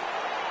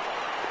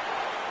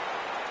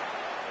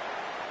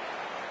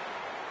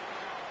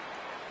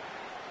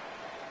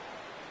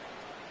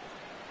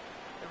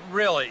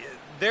 Really,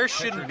 there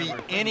shouldn't be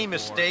any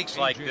mistakes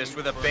like this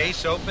with a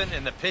base open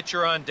and the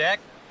pitcher on deck.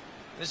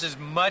 This is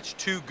much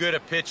too good a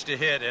pitch to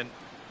hit, and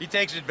he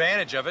takes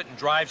advantage of it and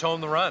drives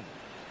home the run.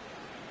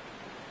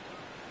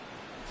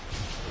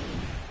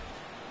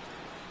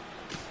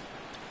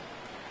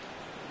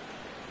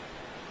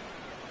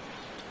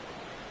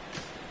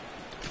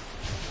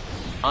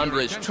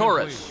 Andres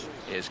Torres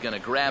is going to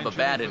grab a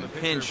bat and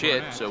pinch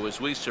hit, so as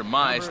we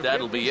surmise,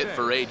 that'll be it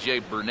for A.J.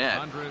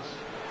 Burnett.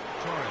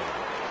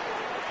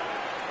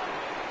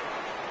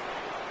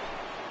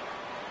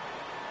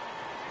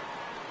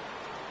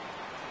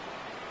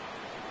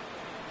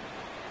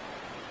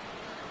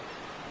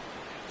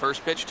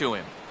 First pitch to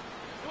him.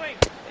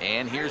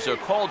 And here's a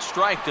called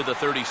strike to the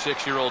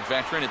 36-year-old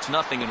veteran. It's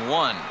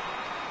 0-1.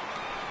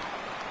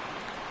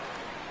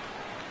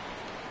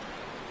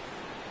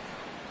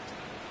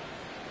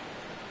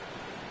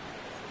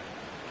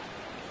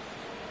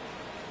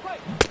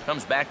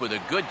 Comes back with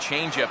a good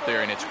changeup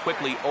there, and it's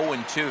quickly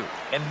 0-2.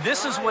 And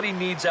this is what he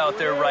needs out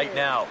there right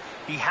now.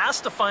 He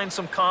has to find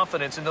some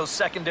confidence in those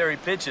secondary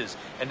pitches,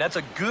 and that's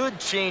a good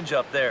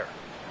changeup there.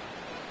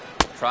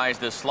 Tries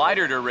the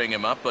slider to ring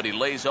him up, but he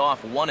lays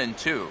off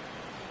 1-2.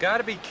 Got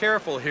to be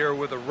careful here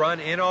with a run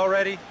in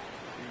already.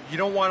 You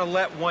don't want to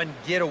let one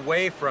get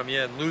away from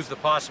you and lose the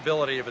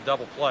possibility of a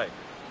double play.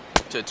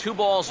 To 2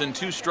 balls and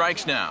 2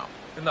 strikes now.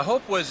 And the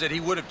hope was that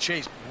he would have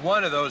chased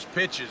one of those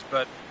pitches,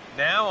 but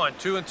now on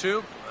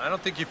 2-2, I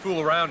don't think you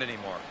fool around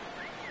anymore.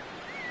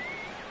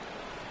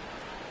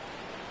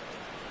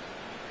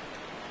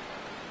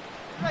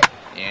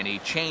 And he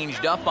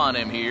changed up on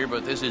him here,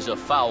 but this is a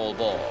foul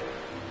ball.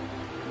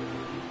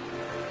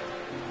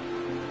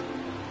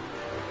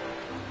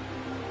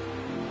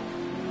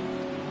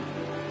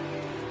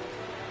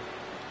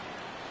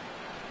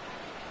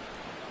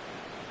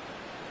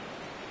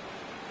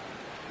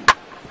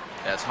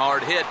 That's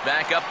hard hit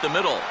back up the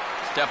middle.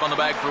 Step on the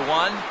bag for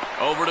 1.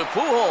 Over to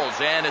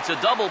Pujols, and it's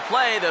a double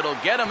play that'll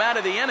get him out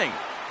of the inning.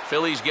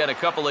 Phillies get a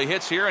couple of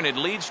hits here, and it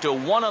leads to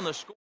 1 on the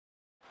score.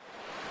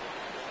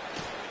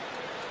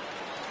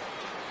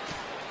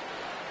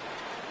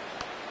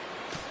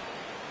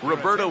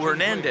 Roberto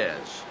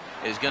Hernandez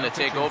is going to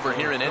take over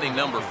here in inning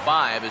number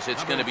 5, as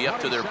it's going to be up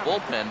to their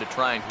bullpen to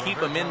try and keep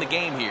him in the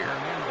game here.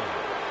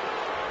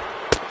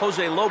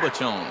 Jose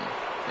Lobaton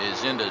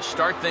is in to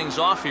start things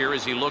off here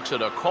as he looks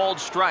at a called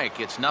strike.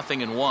 It's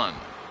 0-1.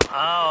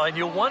 Oh, and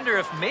you wonder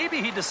if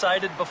maybe he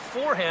decided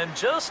beforehand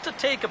just to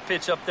take a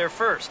pitch up there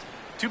first.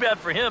 Too bad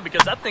for him,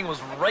 because that thing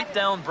was right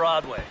down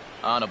Broadway.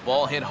 On a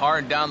ball hit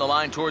hard down the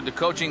line toward the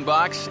coaching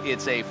box,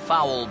 it's a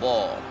foul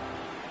ball.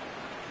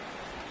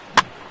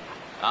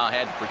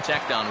 Had to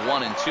protect on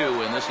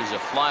 1-2, and this is a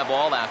fly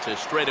ball out to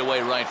straightaway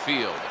right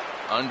field.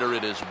 Under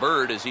it is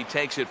Bird as he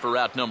takes it for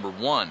out number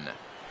 1.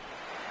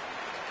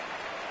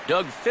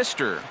 Doug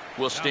Fister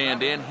will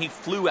stand in. He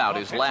flew out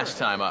his last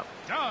time up.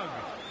 Doug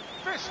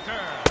Fister.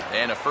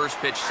 And a first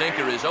pitch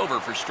sinker is over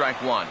for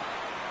strike 1.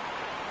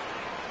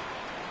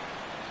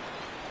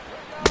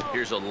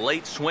 Here's a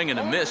late swing and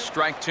a miss,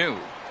 strike 2.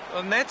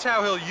 And that's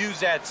how he'll use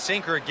that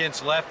sinker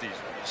against lefties.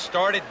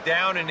 Start it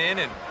down and in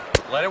and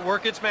let it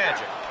work its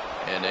magic.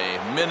 And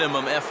a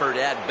minimum effort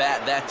at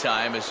bat that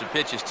time as the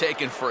pitch is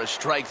taken for a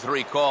strike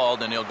 3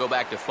 called, and he'll go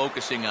back to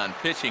focusing on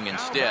pitching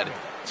instead.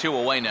 2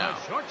 away now.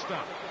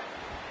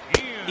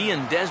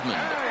 Ian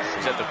Desmond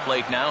is at the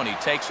plate now, and he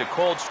takes a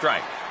cold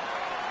strike.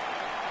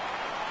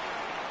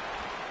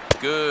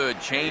 Good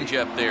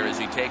changeup there as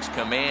he takes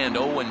command.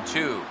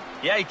 0-2.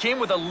 Yeah, he came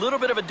with a little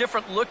bit of a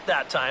different look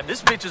that time.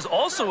 This pitch is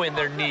also in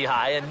there knee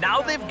high, and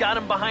now they've got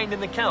him behind in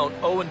the count.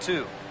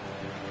 0-2.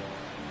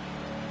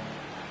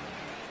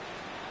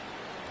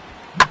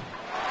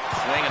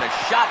 Swing and a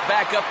shot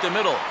back up the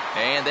middle,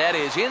 and that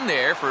is in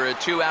there for a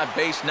 2-out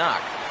base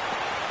knock.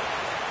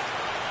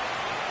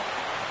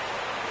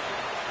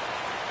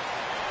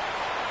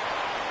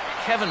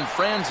 Kevin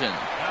Franzen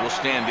will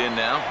stand in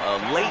now,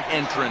 a late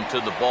entrant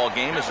to the ball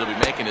game, as he'll be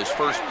making his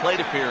first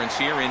plate appearance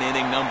here in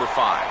inning number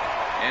 5.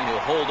 And he'll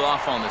hold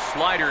off on the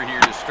slider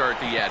here to start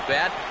the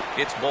at-bat.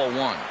 It's ball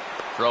 1.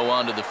 Throw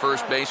on to the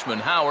first baseman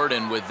Howard,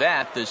 and with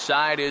that, the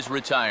side is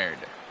retired.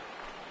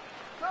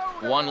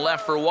 1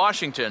 left for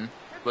Washington,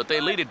 but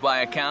they lead it by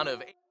a count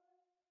of 8.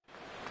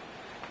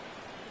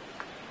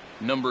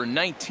 Number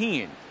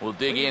 19 will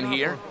dig in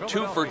here.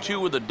 2 for 2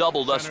 with a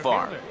double thus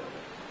far.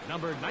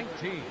 Number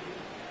 19.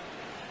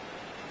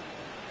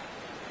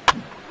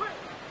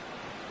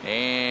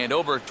 And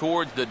over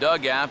towards the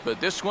dugout, but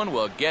this one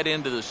will get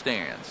into the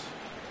stands.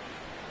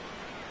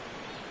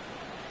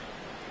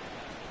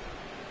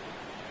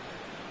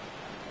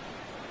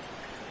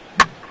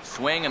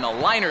 Swing and a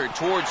liner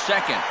towards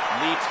second.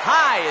 Leaps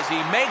high as he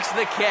makes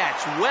the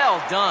catch.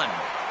 Well done.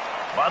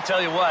 Well, I'll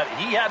tell you what,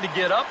 he had to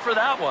get up for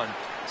that one.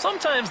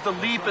 Sometimes the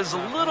leap is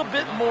a little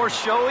bit more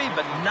showy,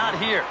 but not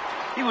here.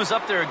 He was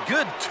up there a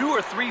good 2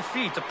 or 3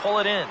 feet to pull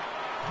it in.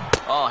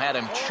 Oh, had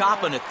him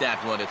chopping at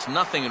that one. It's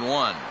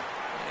 0-1.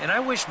 And I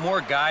wish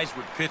more guys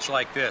would pitch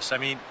like this. I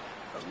mean,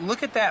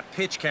 look at that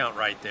pitch count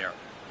right there.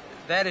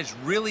 That is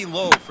really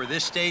low for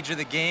this stage of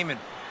the game, and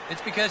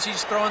it's because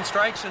he's throwing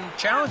strikes and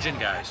challenging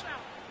guys.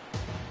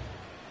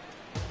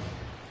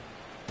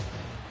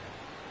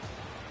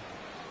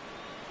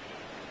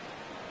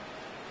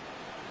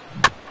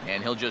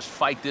 And he'll just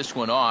fight this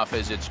one off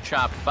as it's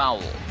chopped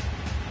foul.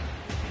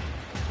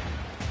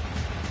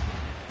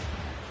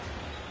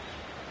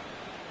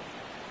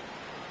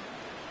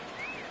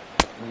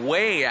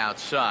 Way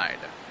outside.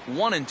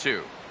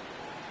 1-2.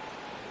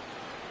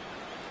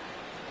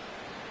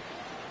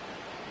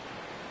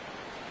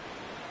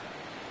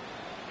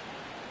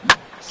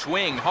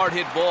 Swing, hard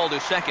hit ball to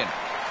second.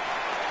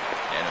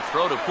 And a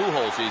throw to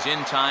Pujols is in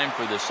time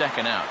for the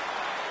second out.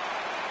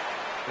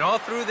 And all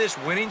through this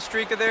winning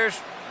streak of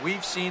theirs,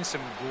 we've seen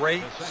some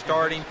great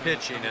starting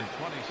pitching, and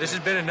this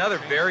has been another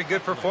very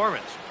good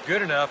performance.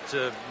 Good enough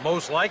to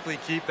most likely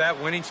keep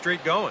that winning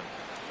streak going.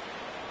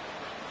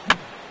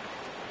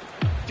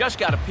 Just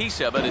got a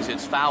piece of it as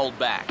it's fouled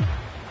back.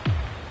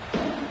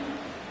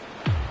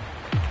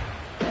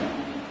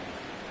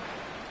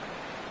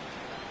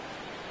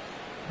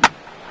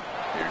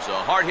 Here's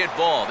a hard hit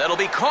ball that'll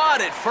be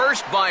caught at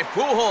first by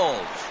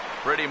Pujols.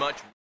 Pretty much.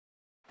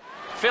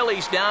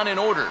 Phillies down in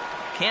order.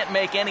 Can't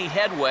make any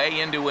headway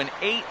into an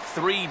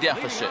 8-3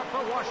 deficit.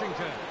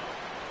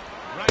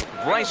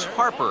 Bryce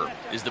Harper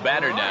is the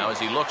batter now as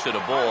he looks at a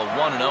ball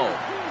 1-0.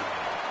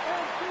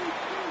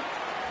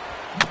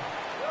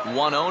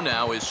 1-0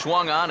 now is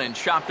swung on and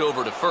chopped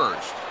over to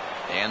first.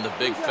 And the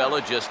big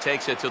fella just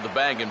takes it to the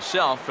bag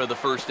himself for the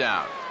first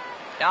out.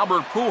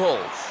 Albert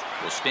Pujols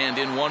will stand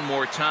in one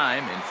more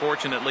time, and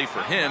fortunately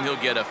for him, he'll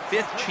get a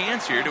fifth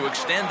chance here to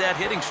extend that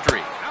hitting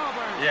streak.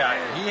 Yeah,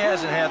 he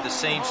hasn't had the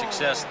same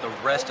success the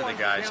rest of the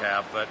guys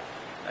have, but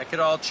that could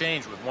all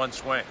change with one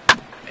swing.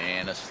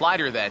 And a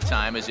slider that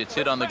time as it's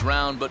hit on the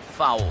ground, but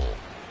foul.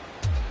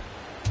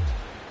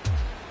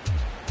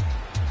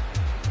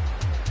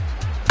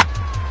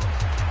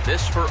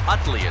 This for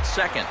Utley at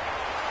second.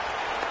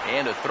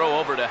 And a throw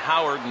over to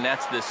Howard, and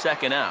that's the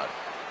second out.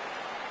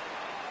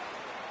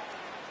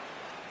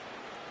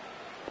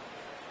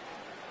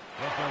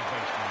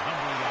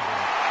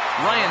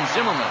 Ryan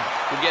Zimmerman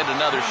will get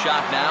another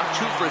shot now.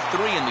 2 for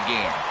 3 in the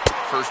game.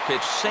 First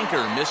pitch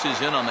sinker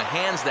misses in on the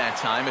hands that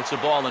time. It's a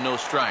ball and no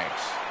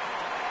strikes.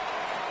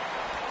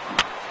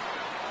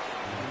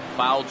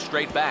 Fouled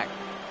straight back.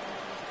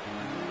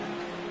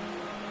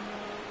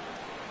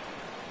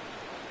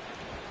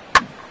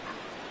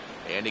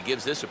 And he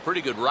gives this a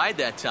pretty good ride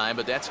that time,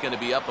 but that's going to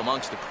be up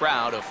amongst the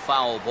crowd. A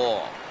foul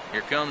ball.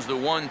 Here comes the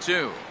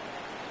 1-2.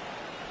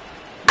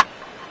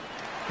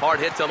 Hard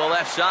hit to the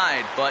left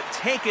side, but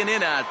taken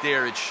in out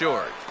there, it's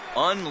short.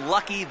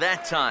 Unlucky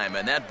that time,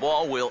 and that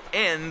ball will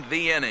end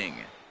the inning.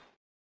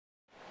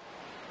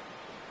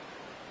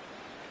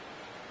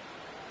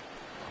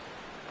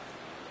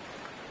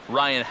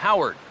 Ryan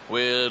Howard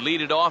will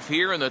lead it off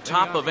here in the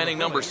top of inning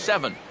number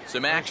 7.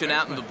 Some action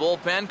out in the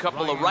bullpen.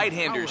 Couple of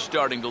right-handers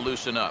starting to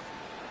loosen up.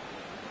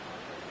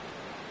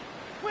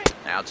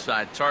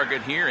 Outside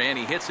target here, and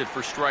he hits it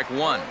for strike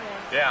 1.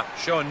 Yeah,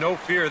 showing no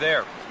fear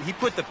there. He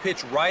put the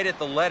pitch right at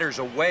the letters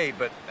away,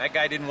 but that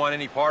guy didn't want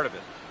any part of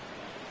it.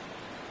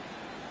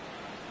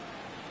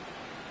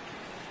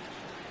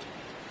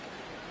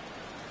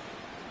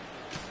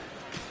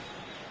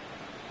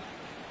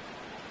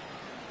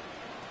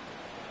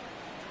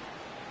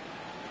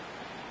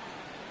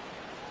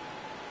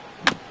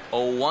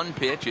 Oh, 1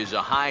 pitch is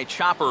a high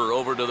chopper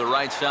over to the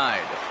right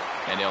side,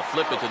 and he'll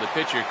flip it to the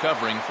pitcher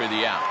covering for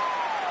the out.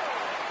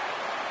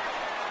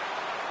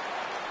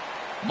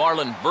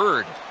 Marlon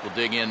Byrd will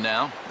dig in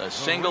now. A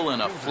single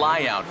and a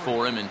fly out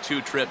for him in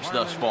 2 trips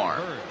thus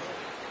far.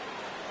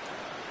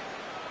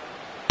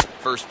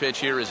 First pitch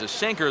here is a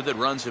sinker that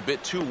runs a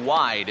bit too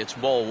wide. It's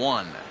ball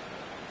 1.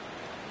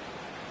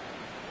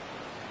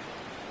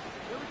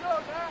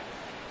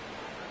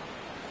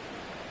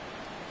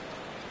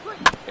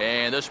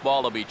 And this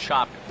ball will be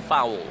chopped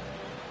foul.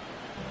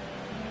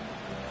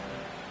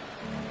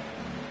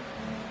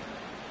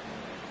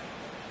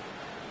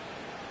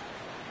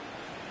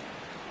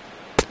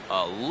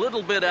 A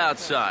little bit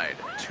outside.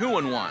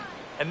 2-1.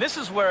 And this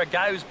is where a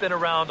guy who's been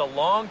around a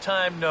long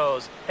time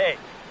knows, hey,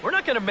 we're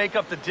not going to make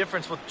up the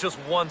difference with just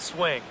one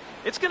swing.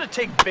 It's going to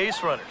take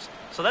base runners.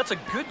 So that's a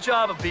good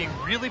job of being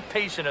really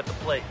patient at the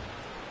plate.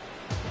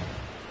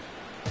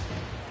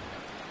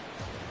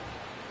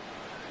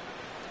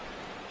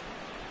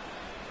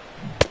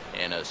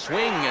 And a swing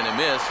and a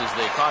miss as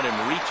they caught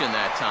him reaching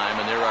that time,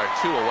 and there are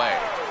 2 away.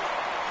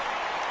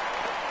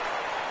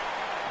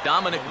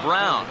 Dominic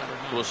Brown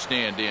will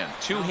stand in.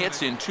 2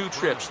 hits in 2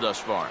 trips thus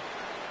far.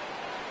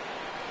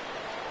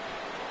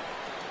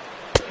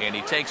 And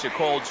he takes a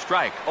cold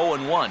strike.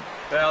 0-1.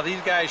 Well, these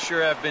guys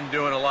sure have been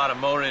doing a lot of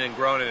moaning and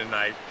groaning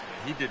tonight.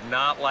 He did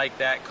not like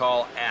that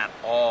call at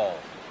all.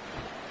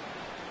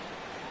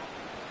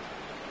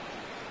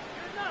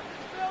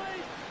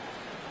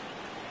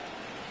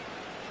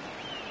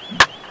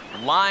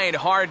 Line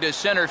hard to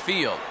center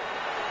field.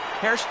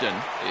 Hairston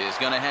is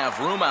going to have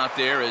room out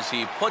there as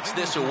he puts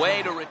this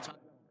away to retire.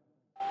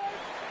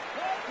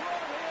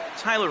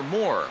 Tyler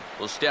Moore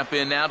will step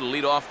in now to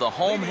lead off the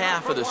home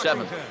half of the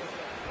 7th.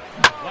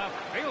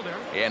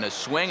 And a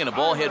swing and a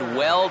ball hit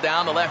well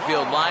down the left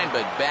field line,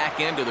 but back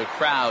into the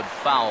crowd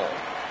foul.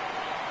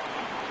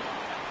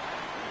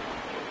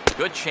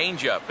 Good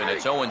changeup, and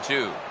it's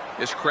 0-2.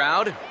 This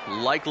crowd,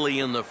 likely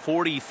in the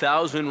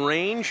 40,000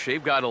 range.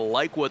 They've got to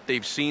like what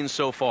they've seen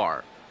so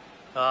far.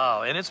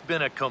 Oh, and it's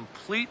been a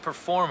complete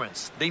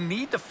performance. They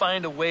need to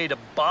find a way to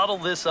bottle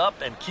this up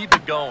and keep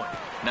it going.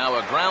 Now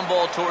a ground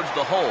ball towards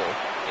the hole,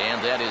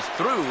 and that is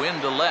through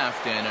into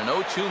left, and an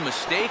 0-2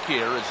 mistake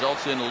here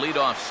results in a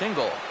leadoff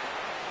single.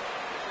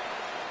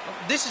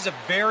 This is a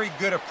very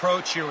good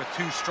approach here with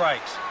 2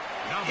 strikes.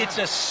 It's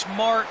a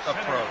smart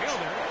approach.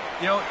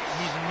 You know,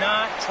 he's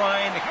not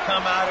trying to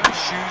come out of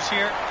his shoes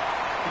here.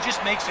 He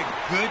just makes a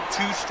good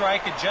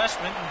 2-strike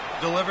adjustment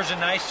and delivers a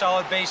nice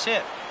solid base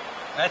hit.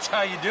 That's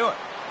how you do it.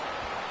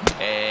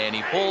 And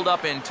he pulled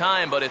up in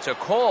time, but it's a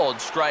called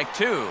strike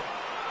 2.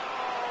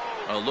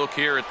 A look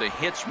here at the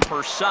hits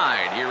per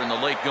side here in the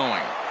late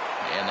going.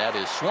 And that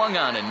is swung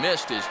on and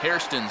missed as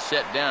Hairston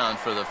set down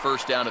for the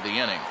first out of the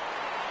inning.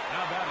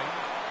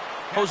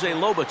 Jose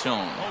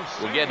Lobaton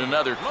will get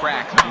another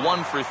crack,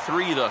 1 for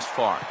 3 thus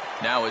far.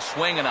 Now a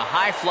swing and a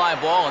high fly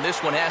ball, and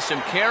this one has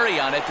some carry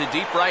on it to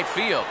deep right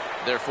field.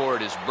 Therefore,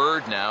 it is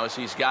Bird now as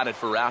he's got it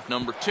for out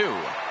number 2.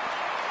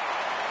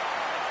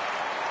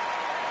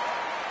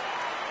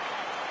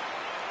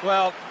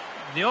 Well,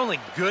 the only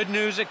good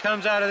news that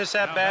comes out of this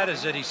at-bat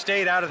is that he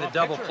stayed out of the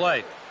double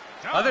play.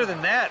 Other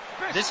than that,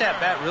 this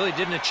at-bat really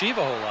didn't achieve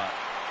a whole lot.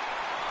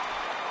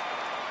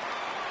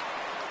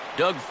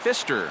 Doug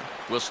Fister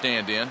will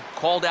stand in.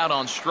 Called out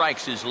on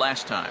strikes his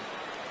last time.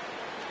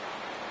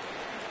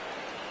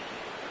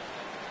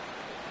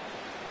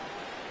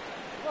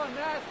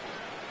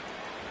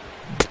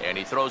 And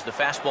he throws the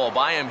fastball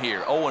by him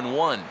here.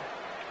 0-1.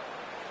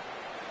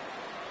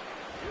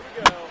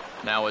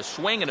 Now a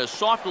swing and a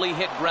softly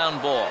hit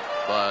ground ball.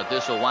 But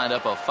this will wind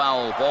up a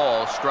foul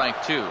ball,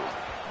 strike 2.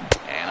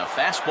 And a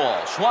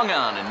fastball swung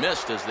on and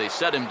missed as they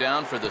set him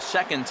down for the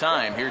second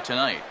time here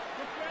tonight.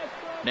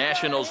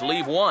 Nationals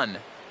leave 1,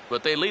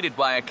 but they lead it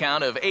by a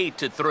count of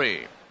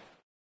 8-3.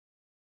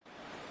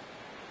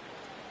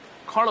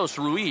 Carlos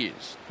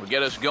Ruiz will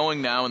get us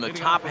going now in the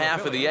top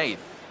half of the 8th.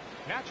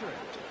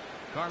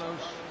 Carlos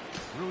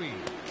Ruiz.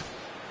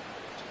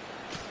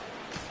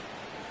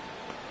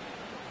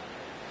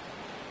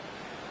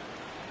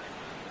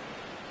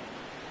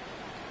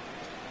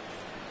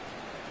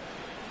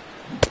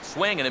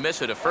 Swing and a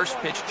miss at a first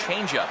pitch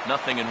changeup,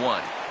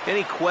 0-1.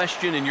 Any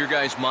question in your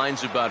guys'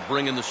 minds about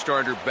bringing the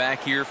starter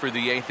back here for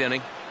the 8th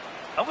inning?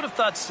 I would have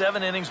thought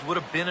 7 innings would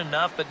have been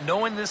enough, but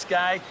knowing this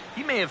guy,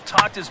 he may have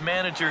talked his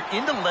manager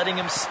into letting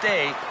him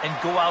stay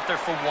and go out there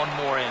for 1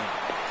 more inning.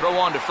 Throw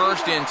on to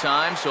first in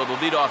time, so the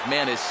leadoff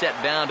man is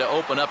set down to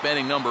open up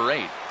inning number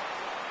 8.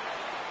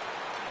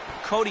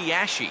 Cody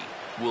Ashe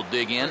will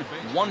dig in,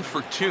 1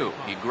 for 2.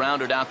 He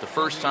grounded out the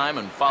first time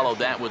and followed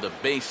that with a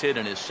base hit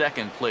in his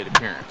second plate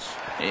appearance.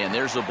 And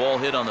there's a ball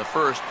hit on the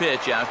first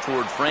pitch out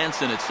toward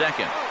Franson at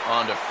second.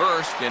 On to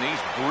first, and he's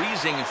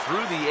breezing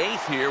through the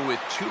 8th here with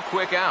 2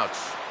 quick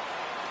outs.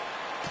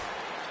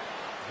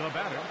 The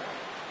batter,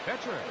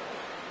 catcher,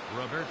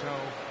 Roberto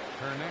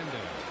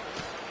Hernandez.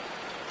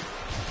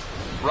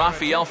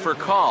 Rafael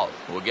Furcal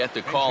will get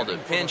the call to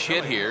pinch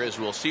hit here, as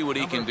we'll see what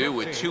he can do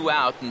with 2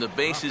 out and the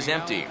base is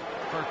empty.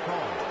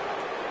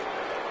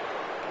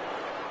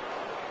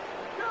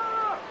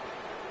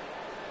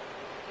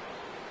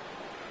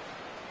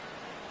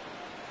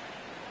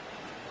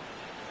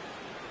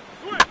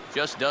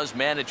 Just does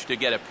manage to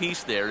get a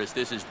piece there as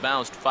this is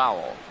bounced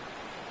foul.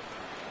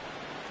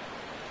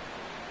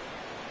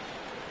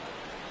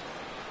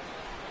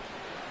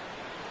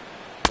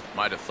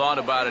 Might have thought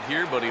about it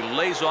here, but he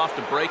lays off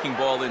the breaking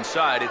ball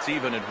inside. It's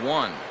even at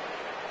 1.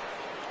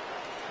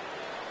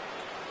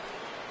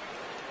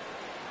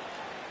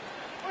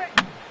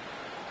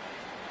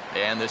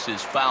 And this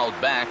is fouled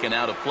back and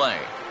out of play.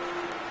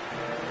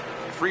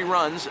 3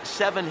 runs,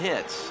 7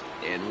 hits,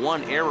 and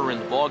 1 error in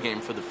the ballgame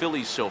for the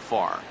Phillies so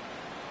far.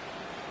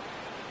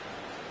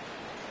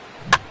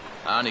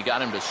 And he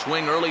got him to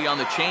swing early on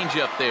the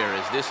changeup there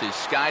as this is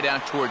skied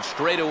out towards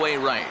straightaway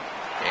right.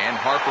 And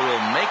Harper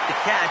will make the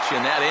catch,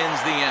 and that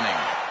ends the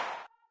inning.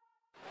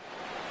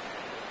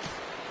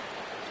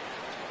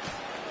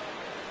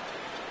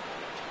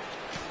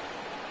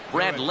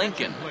 Brad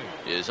Lincoln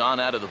is on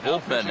out of the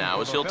bullpen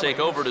now as he'll take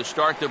over to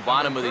start the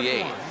bottom of the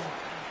 8th.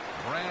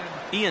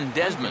 Ian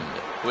Desmond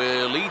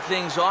will lead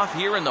things off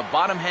here in the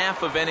bottom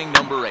half of inning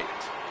number 8.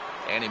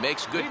 And he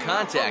makes good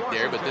contact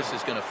there, but this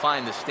is going to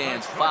find the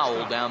stands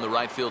foul down the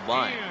right field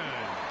line.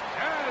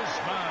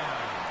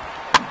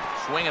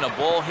 Swinging a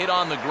ball hit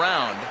on the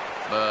ground,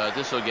 but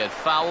this will get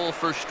foul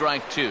for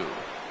strike 2.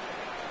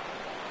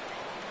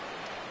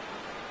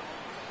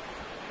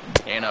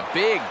 And a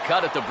big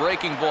cut at the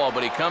breaking ball,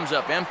 but he comes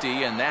up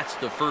empty, and that's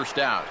the first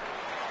out.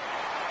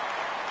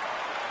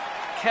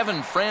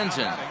 Kevin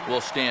Franzen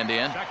will stand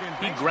in.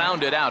 He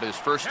grounded out his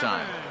first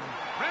time.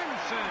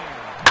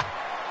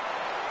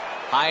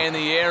 High in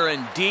the air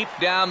and deep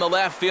down the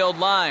left field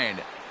line.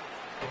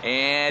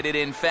 And it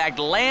in fact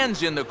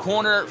lands in the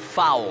corner,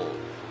 foul.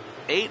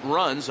 8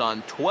 runs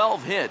on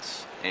 12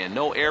 hits and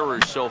no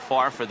errors so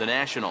far for the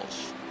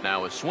Nationals.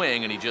 Now a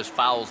swing and he just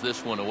fouls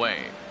this one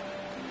away.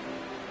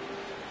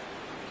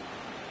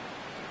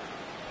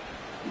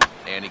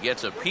 And he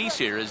gets a piece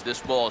here as this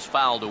ball is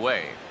fouled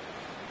away.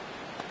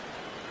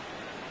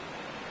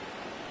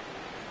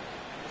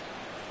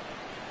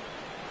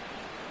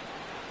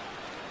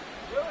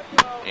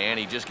 And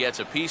he just gets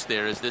a piece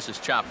there as this is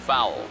chopped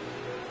foul.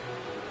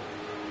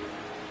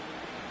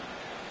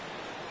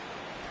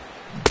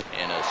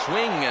 And a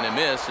swing and a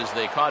miss as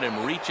they caught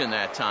him reaching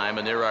that time,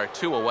 and there are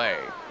 2 away.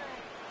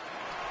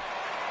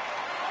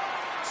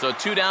 So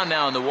 2 down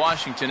now in the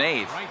Washington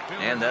 8th,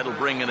 and that'll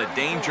bring in a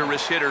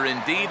dangerous hitter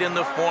indeed in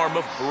the form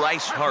of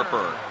Bryce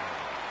Harper.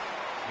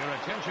 Your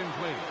attention,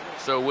 please.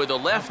 So with a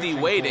lefty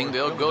waiting,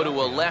 they'll go to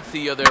a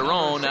lefty of their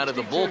own out of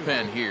the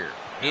bullpen here.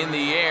 In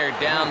the air,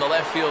 down the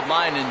left field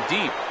line and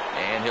deep.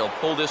 And he'll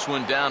pull this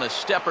one down a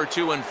step or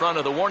 2 in front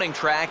of the warning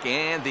track,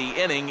 and the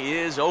inning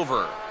is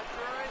over.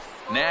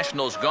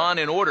 Nationals gone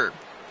in order,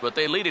 but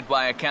they lead it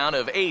by a count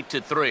of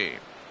 8-3.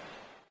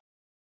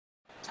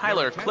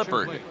 Tyler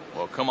Clippard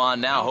will come on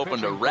now,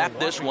 hoping to wrap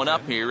this one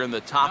up here in the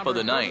top of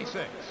the 9th.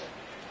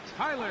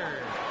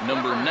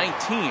 Number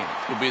 19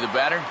 will be the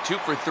batter, 2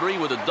 for 3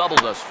 with a double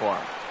thus far.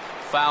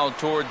 Fouled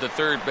toward the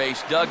third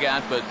base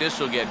dugout, but this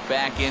will get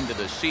back into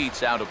the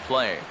seats, out of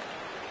play.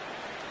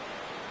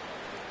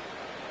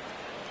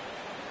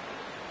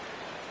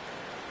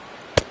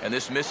 And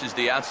this misses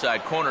the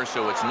outside corner,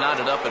 so it's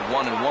knotted up at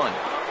 1-1.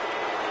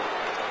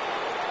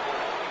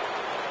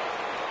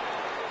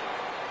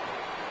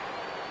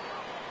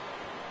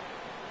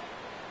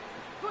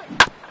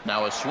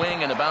 Now a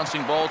swing and a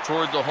bouncing ball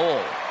toward the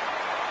hole.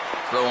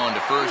 Throw on to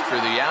first for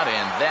the out,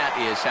 and that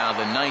is how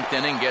the 9th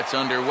inning gets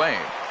underway.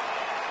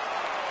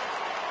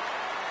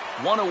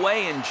 1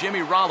 away, and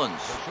Jimmy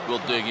Rollins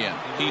will dig in.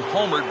 He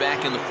homered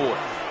back in the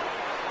 4th.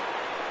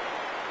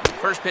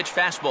 First pitch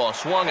fastball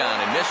swung on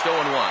and missed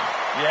 0-1.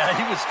 Yeah,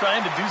 he was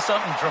trying to do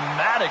something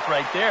dramatic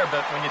right there,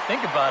 but when you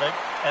think about it,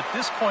 at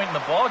this point in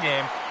the ball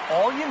game,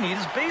 all you need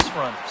is base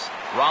runners.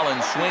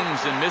 Rollins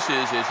swings and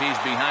misses as he's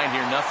behind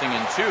here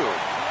 0-2.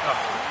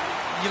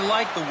 You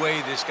like the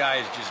way this guy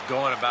is just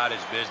going about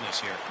his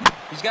business here.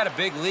 He's got a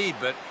big lead,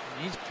 but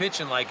he's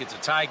pitching like it's a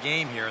tie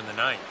game here in the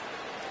 9th.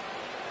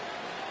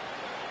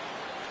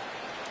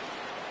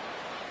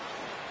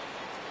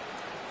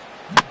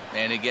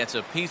 And he gets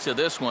a piece of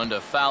this one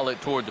to foul it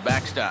toward the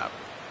backstop.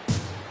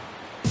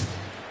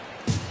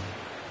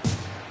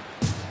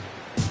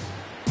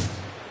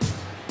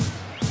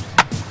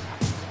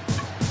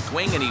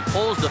 Swing, and he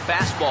pulls the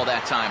fastball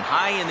that time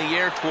high in the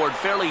air toward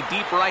fairly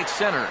deep right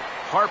center.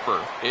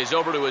 Harper is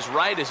over to his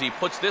right as he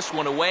puts this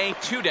one away.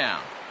 2 down.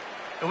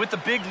 And with the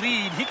big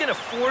lead, he can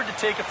afford to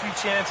take a few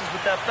chances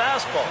with that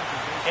fastball.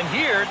 And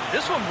here,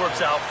 this one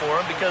works out for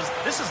him because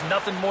this is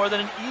nothing more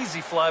than an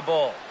easy fly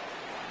ball.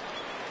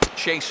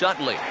 Chase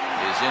Utley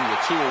is in with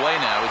 2 away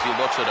now as he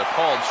looks at a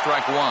called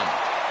strike 1.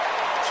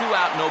 2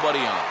 out,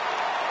 nobody on.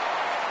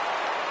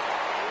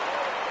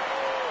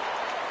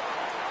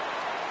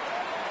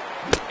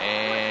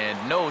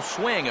 And no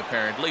swing,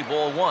 apparently.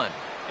 Ball 1.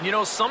 And you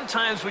know,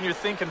 sometimes when you're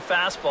thinking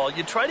fastball,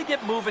 you try to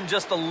get moving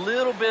just a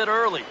little bit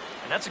early.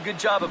 And that's a good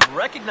job of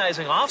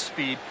recognizing off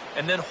speed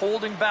and then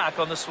holding back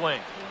on the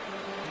swing.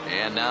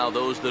 And now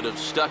those that have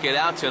stuck it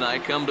out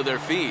tonight come to their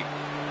feet.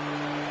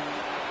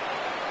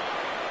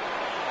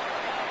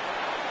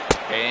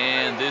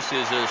 And this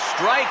is a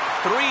strike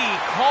 3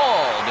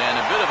 called, and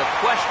a bit of a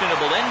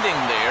questionable ending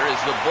there as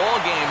the ball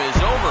game is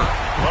over.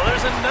 Well,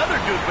 there's another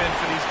good win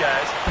for these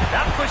guys.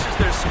 That pushes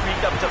their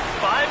streak up to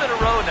 5 in a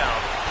row now.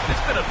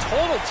 It's been a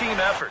total team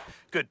effort.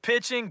 Good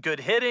pitching, good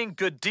hitting,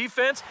 good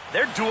defense.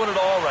 They're doing it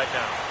all right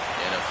now.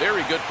 And a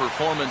very good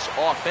performance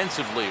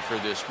offensively for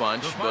this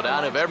bunch. But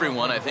out of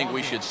everyone, I think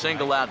we should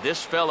single out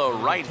this fellow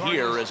right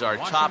here as our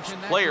top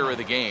player of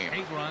the game.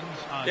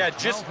 Yeah,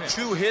 just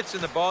 2 hits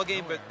in the ball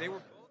game, but they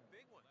were...